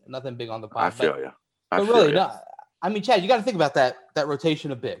 Nothing big on the pot. I feel you. But really, no. Chad, you got to think about that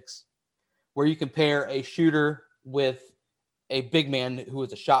rotation of bigs, where you compare a shooter with a big man who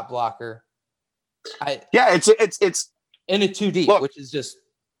is a shot blocker. It's in a 2D, which is just.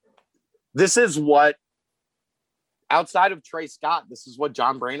 This is what, outside of Trey Scott, this is what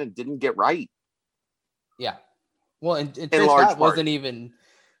John Brandon didn't get right. Yeah. Well, and Trey Scott wasn't even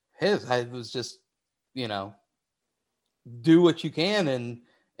his. It was just, do what you can and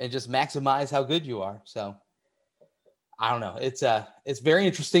just maximize how good you are. So I don't know. It's very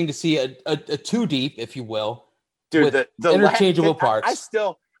interesting to see a 2 deep, if you will, dude. The interchangeable parts.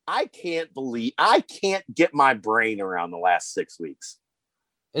 I can't get my brain around the last 6 weeks.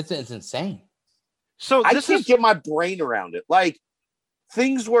 It's insane. So I can't get my brain around it. Like,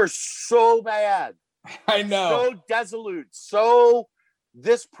 things were so bad. I know. So desolate. So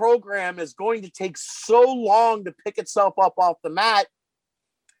this program is going to take so long to pick itself up off the mat.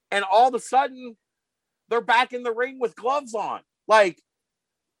 And all of a sudden, they're back in the ring with gloves on. Like,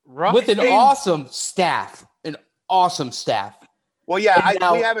 with an awesome staff. An awesome staff. Well, yeah,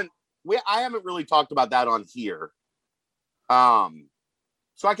 I haven't really talked about that on here.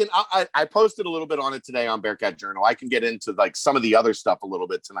 So I posted a little bit on it today on Bearcat Journal. I can get into like some of the other stuff a little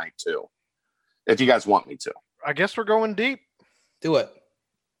bit tonight too, if you guys want me to. I guess we're going deep. Do it.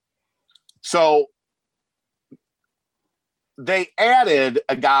 So they added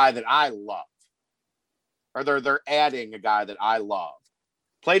a guy that I love, or they're adding a guy that I love.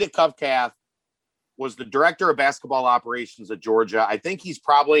 Played at Covcath, was the director of basketball operations at Georgia. I think he's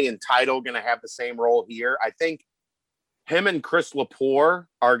probably in title going to have the same role here. I think him and Chris Lepore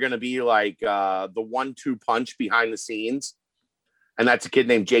are going to be like the 1-2 punch behind the scenes. And that's a kid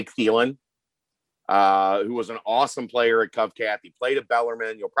named Jake Thielen, who was an awesome player at Covcath. He played at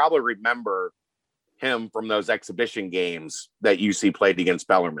Bellarmine. You'll probably remember him from those exhibition games that UC played against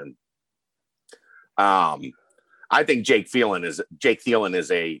Bellarmine. I think Jake Thielen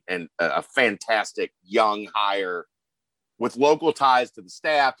is a fantastic young hire with local ties to the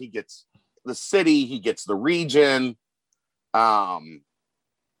staff. He gets the city, he gets the region. Jalen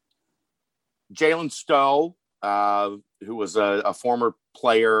Stowe, who was a former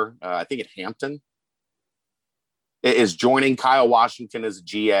player, I think at Hampton, is joining Kyle Washington as a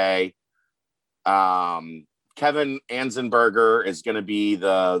GA. Kevin Anzenberger is going to be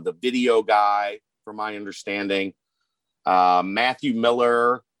the video guy, from my understanding. Matthew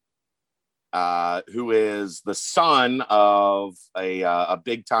Miller, who is the son of a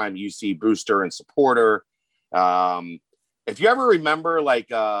big-time UC booster and supporter. If you ever remember like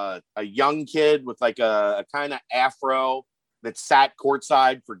a young kid with like a kind of afro that sat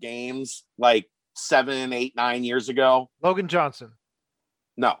courtside for games like 7, 8, 9 years ago. Logan Johnson.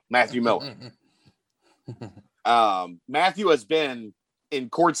 No, Matthew Miller. Matthew has been in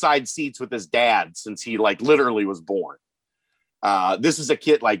courtside seats with his dad since he like literally was born. This is a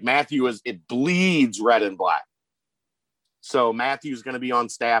kid like Matthew it bleeds red and black. So Matthew's going to be on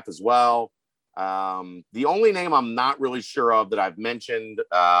staff as well. The only name I'm not really sure of that I've mentioned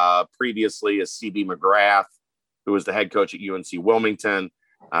previously is CB McGrath, who was the head coach at UNC Wilmington.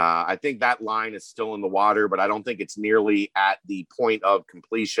 I think that line is still in the water, but I don't think it's nearly at the point of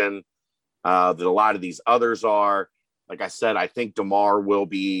completion that a lot of these others are. Like I said, I think DeMar will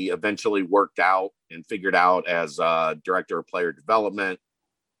be eventually worked out and figured out as director of player development.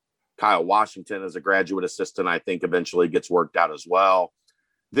 Kyle Washington as a graduate assistant, I think eventually gets worked out as well.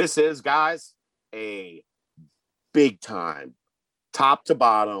 This is, guys, a big time, top to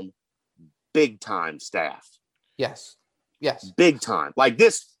bottom, big time staff. Yes. Big time. Like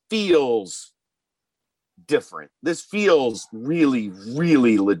this feels different. This feels really,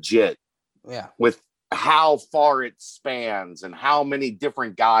 really legit. Yeah. With how far it spans and how many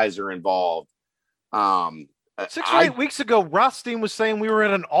different guys are involved. 6 or 8 weeks ago, Rothstein was saying we were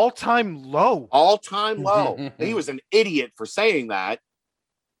at an all-time low. All-time low. He was an idiot for saying that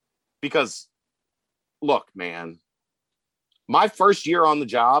because, look, man, my first year on the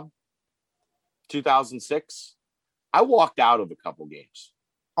job, 2006, I walked out of a couple games.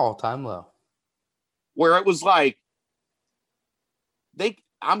 All-time low. Where it was like,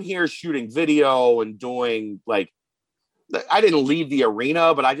 I'm here shooting video and doing like, I didn't leave the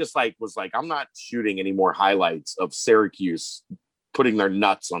arena, but I just was like, I'm not shooting any more highlights of Syracuse putting their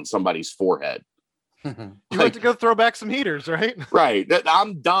nuts on somebody's forehead. You went to go throw back some heaters, right? Right.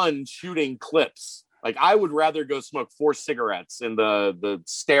 I'm done shooting clips. Like I would rather go smoke 4 cigarettes in the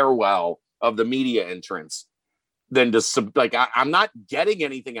stairwell of the media entrance than to I'm not getting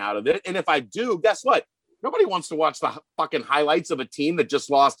anything out of it. And if I do, guess what? Nobody wants to watch the fucking highlights of a team that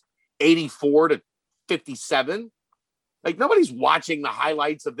just lost 84-57. Like nobody's watching the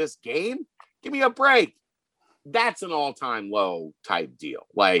highlights of this game. Give me a break. That's an all-time low type deal.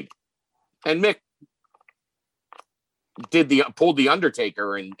 Like, and Mick pulled the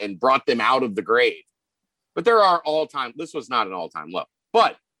Undertaker and brought them out of the grave. But there are this was not an all-time low.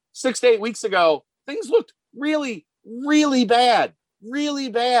 But 6 to 8 weeks ago, things looked really, really bad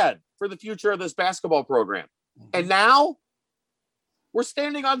for the future of this basketball program. And now we're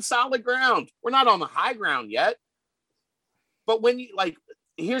standing on solid ground. We're not on the high ground yet. But when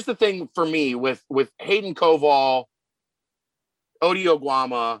here's the thing for me with Hayden Koval, Odi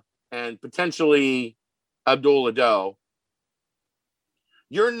Oguama, and potentially Abdul Ado,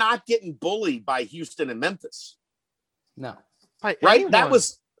 you're not getting bullied by Houston and Memphis. No. By right? anyone. That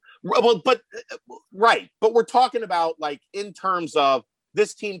was right. But we're talking about in terms of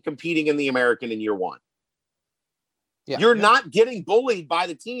this team competing in the American in year one. Yeah. You're not getting bullied by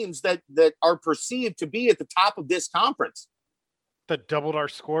the teams that are perceived to be at the top of this conference. That doubled our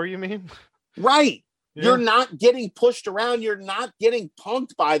score, you mean? Right. Yeah. You're not getting pushed around. You're not getting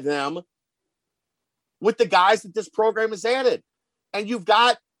punked by them with the guys that this program has added. And you've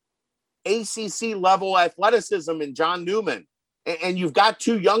got ACC level athleticism in John Newman. And you've got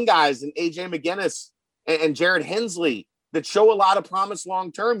two young guys in AJ McGinnis and Jared Hensley that show a lot of promise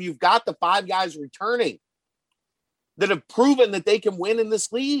long-term. You've got the 5 guys returning that have proven that they can win in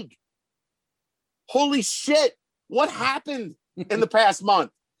this league. Holy shit. What happened in the past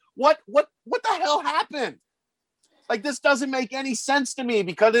month? What the hell happened? Like, this doesn't make any sense to me,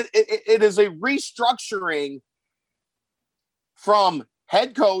 because it is a restructuring from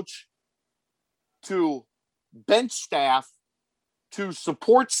head coach to bench staff to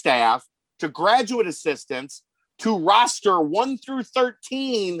support staff to graduate assistants to roster 1 through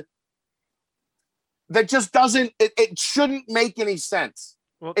 13 that just doesn't, it shouldn't make any sense.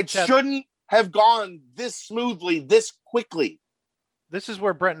 Well, It Chad, shouldn't have gone this smoothly, this quickly. this is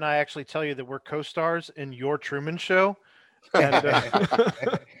where Brett and I actually tell you that we're co-stars in Your Truman Show. And,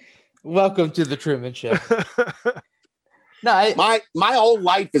 Welcome to the Truman Show. No, My whole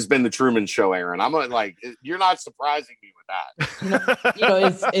life has been the Truman Show, Aaron. I'm like, you're not surprising me with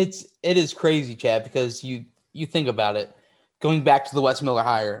that. it is crazy, Chad, because you think about it. Going back to the Wes Miller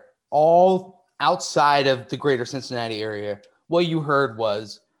hire, all outside of the greater Cincinnati area, what you heard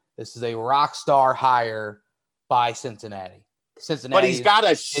was this is a rock star hire by Cincinnati. But he's got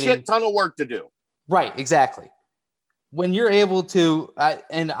a shit ton of work to do. Right, exactly. When you're able to,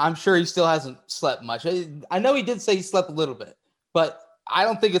 and I'm sure he still hasn't slept much. I know he did say he slept a little bit, but I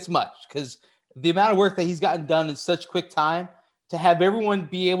don't think it's much, because the amount of work that he's gotten done in such quick time, to have everyone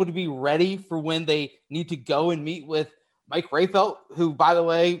be able to be ready for when they need to go and meet with Mike Rayfelt, who, by the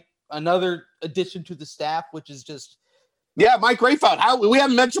way, another addition to the staff, which is just. Yeah, Mike Rayfelt. We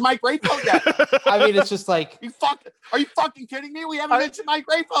haven't mentioned Mike Rayfelt yet. I mean, it's just like. Are you fucking kidding me? We haven't mentioned Mike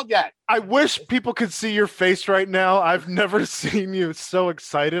Rayfelt yet. I wish people could see your face right now. I've never seen you so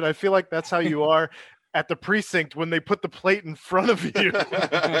excited. I feel like that's how you are at the precinct when they put the plate in front of you.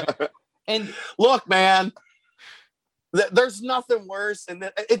 And look, man, there's nothing worse, and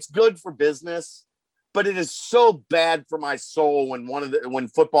it's good for business, but it is so bad for my soul when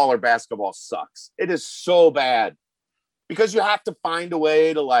football or basketball sucks. It is so bad, because you have to find a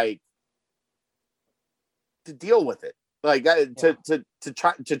way to deal with it,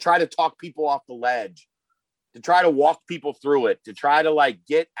 to try to talk people off the ledge, to try to walk people through it, to try to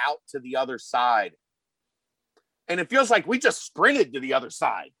get out to the other side. And it feels like we just sprinted to the other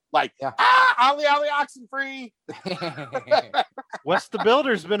side. Ollie, oxen free. Wes the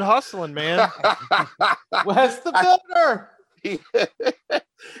Builder's been hustling, man. Wes the Builder.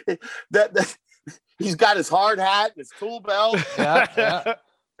 He's got his hard hat and his tool belt. Yeah.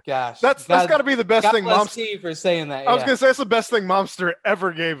 Gosh, that's got to be the best thing. Momster for saying that. I was gonna say that's the best thing Momster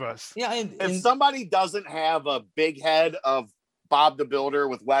ever gave us. Yeah, and if somebody doesn't have a big head of Bob the Builder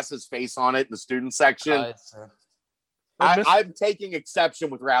with Wes's face on it in the student section, I'm taking exception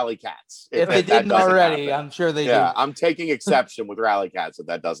with Rally Cats. If they didn't already, happen. I'm sure they do. Yeah, I'm taking exception with Rally Cats if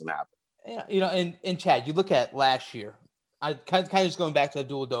that doesn't happen. Yeah, and Chad, you look at last year. I kind of just going back to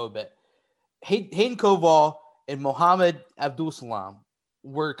Abdul Ado a bit. Hayden Koval and Mohammed Abdul Salam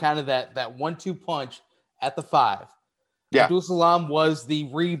were kind of that 1-2 punch at the 5. Yeah. Abdul Salam was the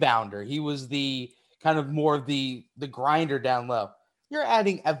rebounder. He was the kind of more of the grinder down low. You're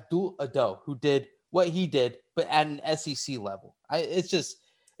adding Abdul Ado, who did what he did, but at an SEC level.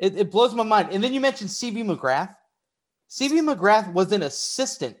 It blows my mind. And then you mentioned C.V. McGrath. C.V. McGrath was an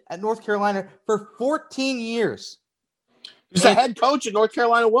assistant at North Carolina for 14 years. He's a head coach at North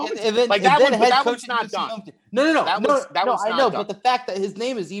Carolina Wilmington. That was not done. No. I know, but the fact that his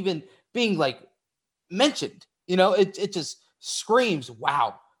name is even being mentioned, it just screams,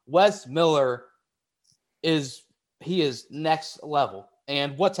 wow, Wes Miller is next level.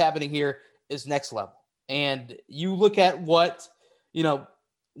 And what's happening here is next level. And you look at what,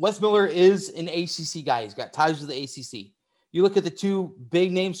 Wes Miller is an ACC guy. He's got ties to the ACC. You look at the two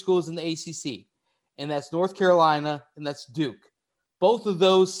big name schools in the ACC, and that's North Carolina and that's Duke. Both of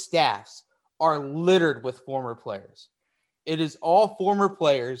those staffs are littered with former players. It is all former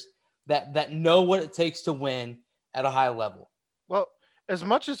players that know what it takes to win at a high level. Well, as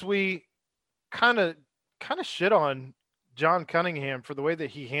much as we kind of shit on John Cunningham for the way that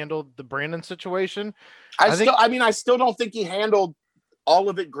he handled the Brandon situation, I still don't think he handled all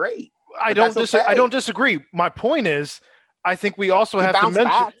of it great. I don't disagree. My point is, I think we also have to mention.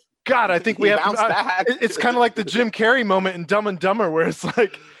 Back. God, I think we have to. It's kind of like the Jim Carrey moment in Dumb and Dumber, where it's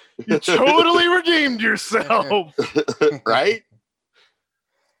like you totally redeemed yourself, right?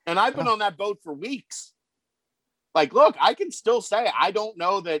 And I've been on that boat for weeks. Like, look, I can still say I don't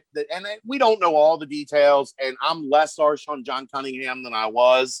know that, and we don't know all the details. And I'm less harsh on John Cunningham than I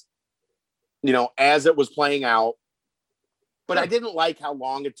was, as it was playing out. But I didn't like how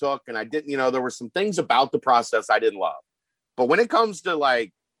long it took, and I didn't, there were some things about the process I didn't love. But when it comes to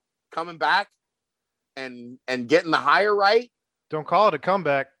like coming back and getting the hire right, don't call it a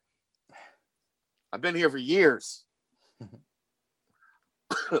comeback. I've been here for years.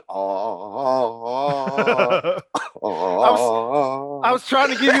 I was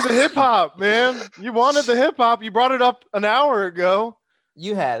trying to give you the hip hop, man. You wanted the hip hop. You brought it up an hour ago.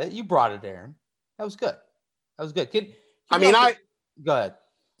 You had it. You brought it, Aaron. That was good. Go ahead.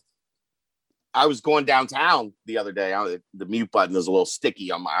 I was going downtown the other day. The mute button is a little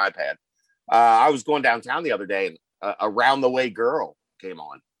sticky on my iPad. I was going downtown the other day, and Around the Way Girl came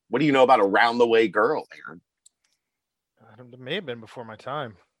on. What do you know about Around the Way Girl, Aaron? It may have been before my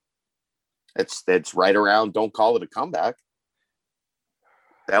time. It's right around. Don't call it a comeback.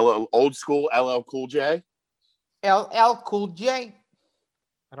 Old school LL Cool J. LL Cool J.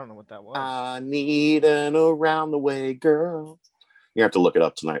 I don't know what that was. I need an Around the Way Girl. You have to look it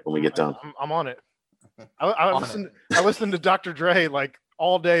up tonight when we get done. I'm on it. I listened to Dr. Dre like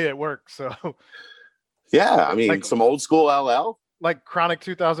all day at work. So yeah, I mean, like, some old school LL, like Chronic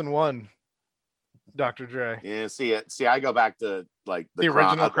 2001. Dr. Dre. Yeah, see, I go back to like the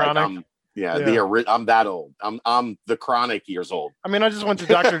original Chronic. I'm that old. I'm the Chronic years old. I mean, I just went to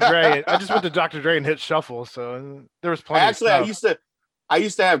Dr. Dre. And hit shuffle, so there was plenty. Actually, I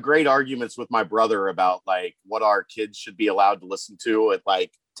used to have great arguments with my brother about like what our kids should be allowed to listen to at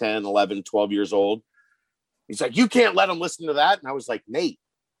like 10, 11, 12 years old. He's like, you can't let them listen to that. And I was like, Nate,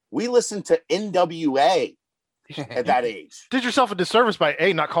 we listened to NWA at that age. Did yourself a disservice by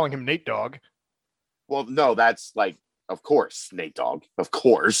not calling him Nate Dogg. Well, no, that's like, of course, Nate Dogg, of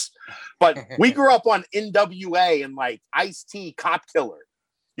course. But we grew up on NWA and like Ice-T, Cop Killer.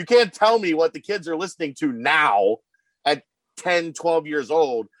 You can't tell me what the kids are listening to now at 10, 12 years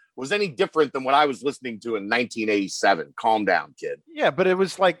old was any different than what I was listening to in 1987. Calm down, kid. Yeah, but it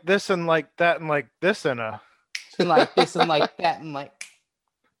was like this and like that and like this and like this and like that and like.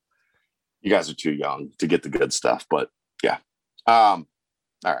 You guys are too young to get the good stuff, but yeah.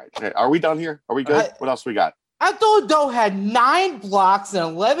 All right. Hey, are we done here? Are we good? What else we got? Abdul had 9 blocks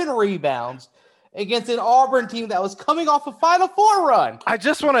and 11 rebounds against an Auburn team that was coming off a Final Four run. I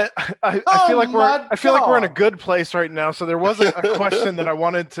just want to. I feel like we're in a good place right now. So there was a question that I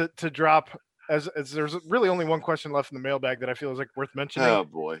wanted to drop. As there's really only one question left in the mailbag that I feel is like worth mentioning. Oh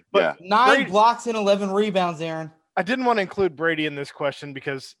boy, but yeah. 9 blocks and 11 rebounds, Aaron. I didn't want to include Brady in this question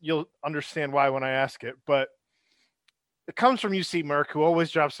because you'll understand why when I ask it, but. It comes from UC Merck, who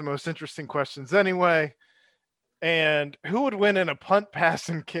always drops the most interesting questions anyway. And who would win in a punt, pass,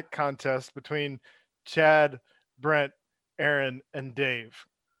 and kick contest between Chad, Brent, Aaron, and Dave?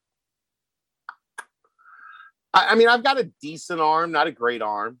 I mean, I've got a decent arm, not a great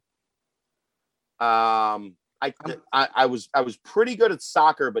arm. I was pretty good at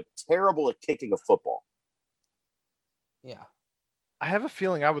soccer, but terrible at kicking a football. Yeah. I have a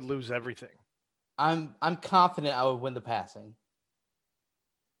feeling I would lose everything. I'm confident I would win the passing.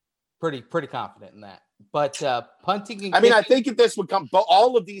 Pretty confident in that. But punting and kicking, I think if this would come, but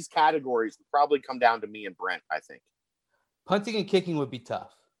all of these categories would probably come down to me and Brent, I think. Punting and kicking would be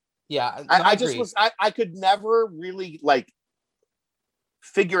tough. Yeah. I could never really like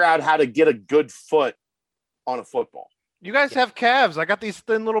figure out how to get a good foot on a football. You guys have calves. I got these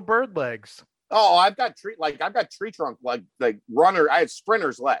thin little bird legs. Oh, I've got tree trunk like runner. I had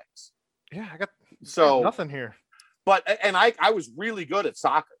sprinter's legs. Yeah, I got nothing here. But I was really good at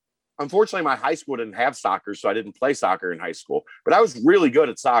soccer. Unfortunately, my high school didn't have soccer, so I didn't play soccer in high school. But I was really good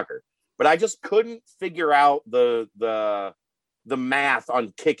at soccer. But I just couldn't figure out the math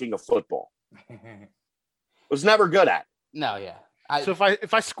on kicking a football. Was never good at it. No, yeah. So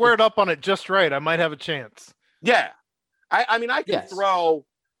if I squared up on it just right, I might have a chance. Yeah. I could throw.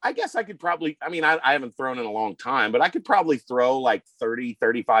 I guess I could probably, I haven't thrown in a long time, but I could probably throw like 30,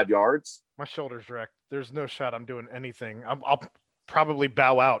 35 yards. My shoulder's wrecked. There's no shot I'm doing anything. I'll probably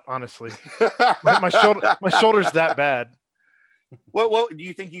bow out, honestly. my shoulder's that bad. What do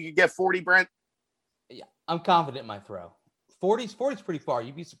you think you could get 40, Brent? Yeah, I'm confident in my throw. 40's pretty far.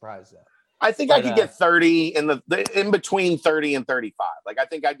 You'd be surprised though. I think I could get 30 in between 30 and 35. Like I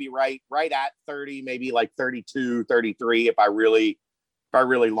think I'd be right at 30, maybe like 32, 33 if I really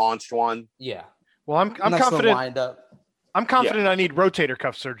launched one. Yeah. Well, I'm confident. I'm confident I need rotator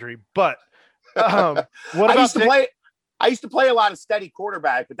cuff surgery, but what about I used to play a lot of steady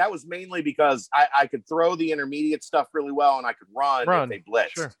quarterback, but that was mainly because I could throw the intermediate stuff really well and I could run if they blitzed.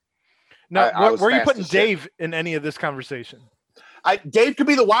 Sure. Now, I was where are you fast putting as shit. Dave in any of this conversation? Dave could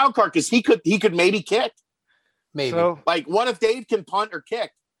be the wild card because he could maybe kick. Maybe. So Like, what if Dave can punt or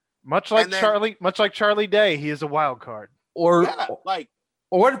kick? much like And then- Charlie Day, he is a wild card. or Yeah, like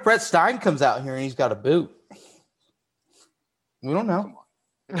or what if Brett Stein comes out here and he's got a boot? We don't know.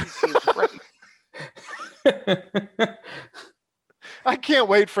 he seems great. I can't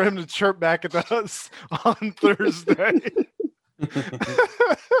wait for him to chirp back at us on Thursday.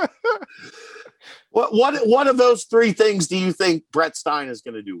 What of those three things do you think Brett Stein is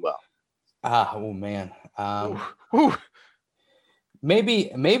going to do well? Oh man. Ooh. Maybe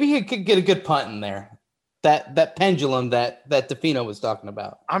he could get a good punt in there. That pendulum that DeFino was talking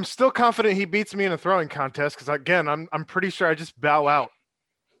about. I'm still confident he beats me in a throwing contest because again, I'm pretty sure I just bow out.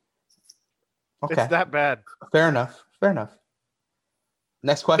 Okay. It's that bad. Fair enough.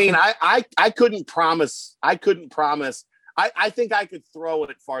 Next I question. mean, I couldn't promise. I think I could throw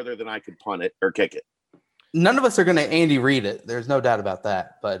it farther than I could punt it or kick it. None of us are going to Andy Reid it. There's no doubt about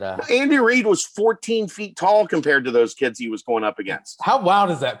that. But Andy Reid was 14 feet tall compared to those kids he was going up against. how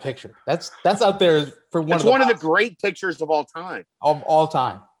wild is that picture? That's out there for It's one of the great pictures of all time. of all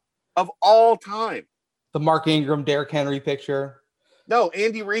time. Of all time. The Mark Ingram, Derrick Henry picture. No,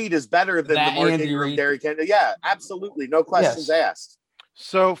 Andy Reid is better than That the Mark Andy Ingram, Reid. Derrick Henry. Yeah, absolutely. No questions asked.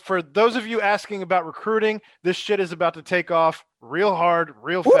 So for those of you asking about recruiting, this shit is about to take off real hard,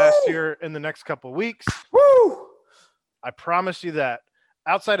 real fast Woo! here in the next couple of weeks. Woo! I promise you that.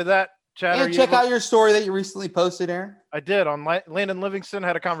 Outside of that, Chad, And check out your story that you recently posted, Aaron. I did on Landon Livingston,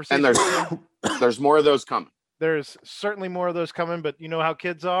 had a conversation. And there's more of those coming. There's certainly more of those coming, but you know how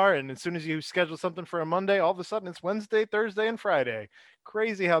kids are. And as soon as you schedule something for a Monday, all of a sudden it's Wednesday, Thursday, and Friday.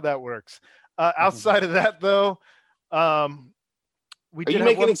 Crazy how that works. Outside of that, though, Are you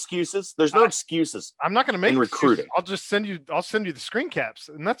making excuses? There's no excuses. I'm not going to make in excuses. recruiting? I'll send you the screen caps,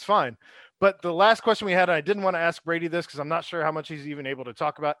 and that's fine. But the last question we had, and I didn't want to ask Brady this because I'm not sure how much he's even able to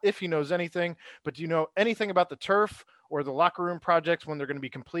talk about, if he knows anything. But do you know anything about the turf or the locker room projects when they're going to be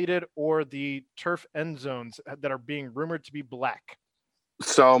completed, or the turf end zones that are being rumored to be black?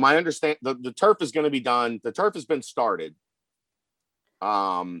 So my understanding, the turf is going to be done. The turf has been started.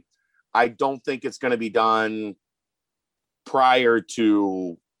 I don't think it's going to be done prior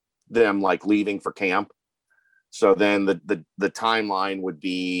to them like leaving for camp. So then the timeline would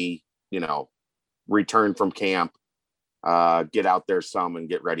be, return from camp, get out there some and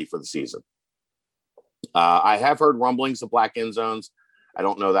get ready for the season. I have heard rumblings of black end zones. I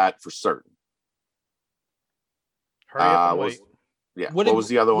don't know that for certain. Hurry up and wait. What was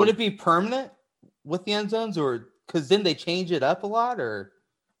the other one? Would it be permanent with the end zones, or because then they change it up a lot? Or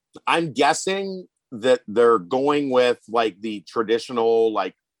I'm guessing that they're going with like the traditional,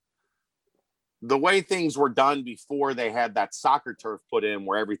 like the way things were done before they had that soccer turf put in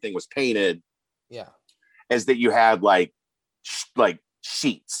where everything was painted, yeah, is that you had like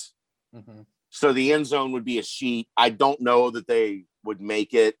sheets. mm-hmm. So the end zone would be a sheet. I don't know that they would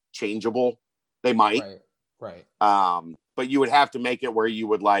make it changeable. They might. Right. But you would have to make it where you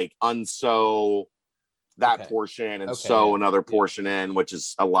would like unsew that portion and sew another portion in, which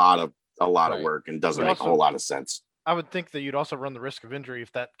is a lot of work and doesn't make a whole lot of sense. I would think that you'd also run the risk of injury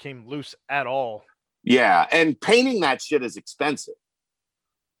if that came loose at all. Yeah, and painting that shit is expensive.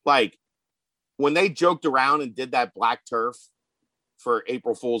 Like when they joked around and did that black turf for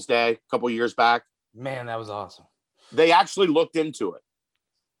April Fool's Day a couple years back, man, that was awesome. They actually looked into it,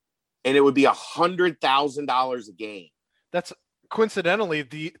 and it would be $100,000 a game. That's coincidentally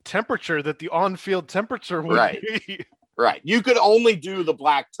the temperature that the on-field temperature would be. Right. You could only do the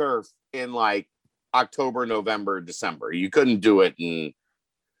black turf in like October, November, December. You couldn't do it in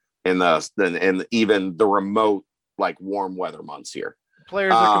even the remote like warm weather months here.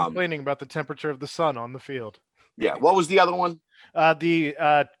 Players are complaining about the temperature of the sun on the field. Yeah. What was the other one?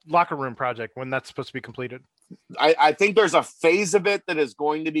 The locker room project, when that's supposed to be completed. I think there's a phase of it that is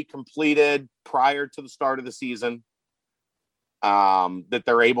going to be completed prior to the start of the season. That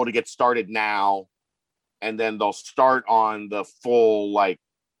they're able to get started now, and then they'll start on the full like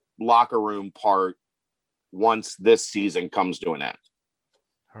locker room part once this season comes to an end.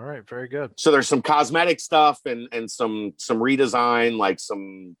 All right, very good. So there's some cosmetic stuff and some redesign, like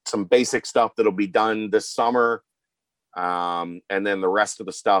some basic stuff that'll be done this summer, and then the rest of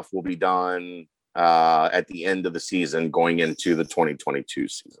the stuff will be done at the end of the season, going into the 2022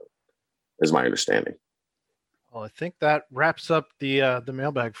 season, is my understanding. Well, I think that wraps up the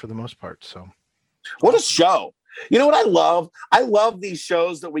mailbag for the most part. So, what a show! You know what I love? I love these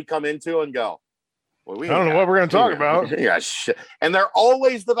shows that we come into and go, well, I don't know what we're going to talk about. Yeah, shit. And they're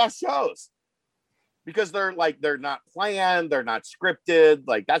always the best shows. because they're not planned, they're not scripted.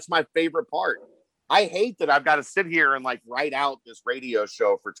 Like, that's my favorite part. I hate that I've got to sit here and like write out this radio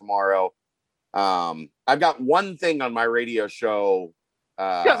show for tomorrow. I've got one thing on my radio show.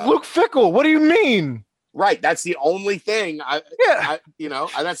 Yeah, Luke Fickell. What do you mean? Right. That's the only thing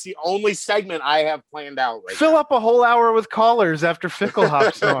that's the only segment I have planned out right Fill now. up a whole hour with callers after Fickell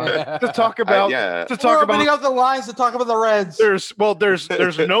hops on to talk about opening up the lines to talk about the Reds.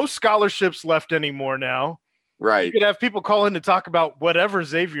 There's no scholarships left anymore now. Right. You could have people call in to talk about whatever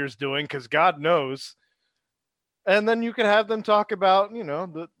Xavier's doing, because God knows. And then you could have them talk about,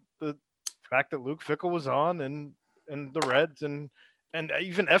 the fact that Luke Fickell was on and the Reds and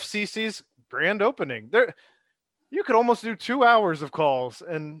even FCC's grand opening. There, you could almost do 2 hours of calls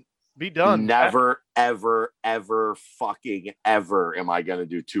and be done. Never, ever, ever, fucking ever am I going to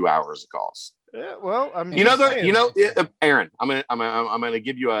do 2 hours of calls. Yeah, well, I mean, Aaron, I'm gonna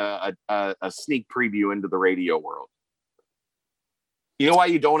give you a sneak preview into the radio world. You know why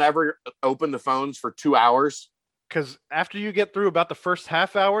you don't ever open the phones for 2 hours? Because after you get through about the first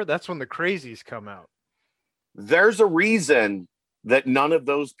half hour, that's when the crazies come out. There's a reason that none of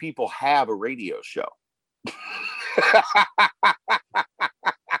those people have a radio show.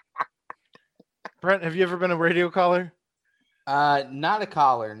 Brent, have you ever been a radio caller? Not a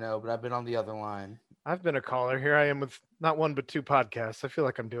caller, no, but I've been on the other line. I've been a caller. Here I am with not one but 2 podcasts. I feel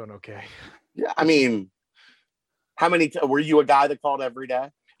like I'm doing okay. Yeah, I mean, how many were you a guy that called every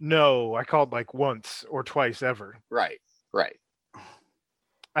day? No, I called like once or twice ever. Right.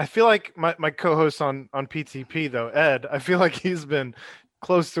 I feel like my co-host on PTP though, Ed, I feel like he's been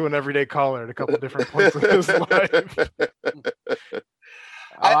close to an everyday caller at a couple different points in his life.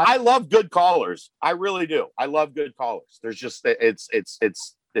 I love good callers. I really do. I love good callers. There's just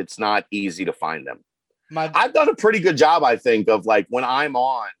it's not easy to find them. I've done a pretty good job, I think, of like when I'm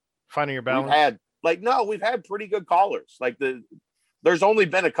on finding your balance. We've had pretty good callers. Like there's only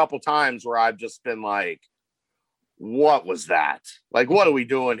been a couple times where I've just been like, what was that? Like, what are we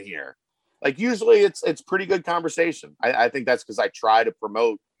doing here? Like, usually it's pretty good conversation. I think that's because I try to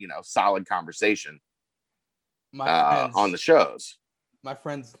promote, solid conversation on the shows. My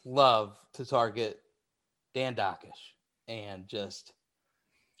friends love to target Dan Dockish and just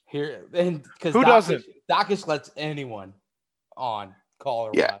here, and because who doesn't? Dockish lets anyone on call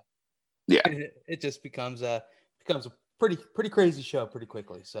or yeah. And it just becomes a pretty crazy show pretty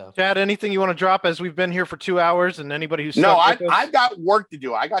quickly. So, Chad, anything you want to drop as we've been here for 2 hours and anybody who's I've got work to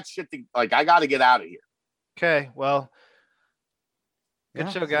do. I got shit to I got to get out of here. Okay, well,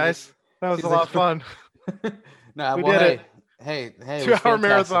 good show, guys. That was a lot of fun. We did it. Hey, 2 hour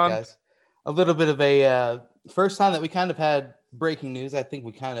marathon. Guys. A little bit of a first time that we kind of had breaking news. I think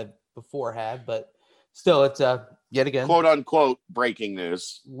we kind of before had, but still, it's yet again quote unquote breaking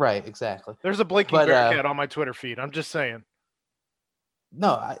news. Right, exactly. There's a blinking Bearcat on my Twitter feed. I'm just saying.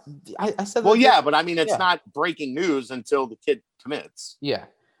 No, I said. Well, yeah, but I mean, it's not breaking news until the kid commits. Yeah.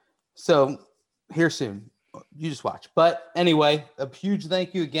 So here soon. You just watch. But anyway, a huge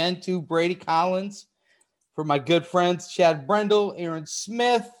thank you again to Brady Collins. For my good friends, Chad Brendel, Aaron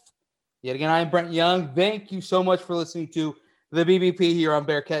Smith. Yet again, I'm Brent Young. Thank you so much for listening to the BBP here on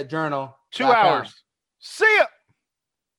Bearcat Journal. 2 hours. See ya.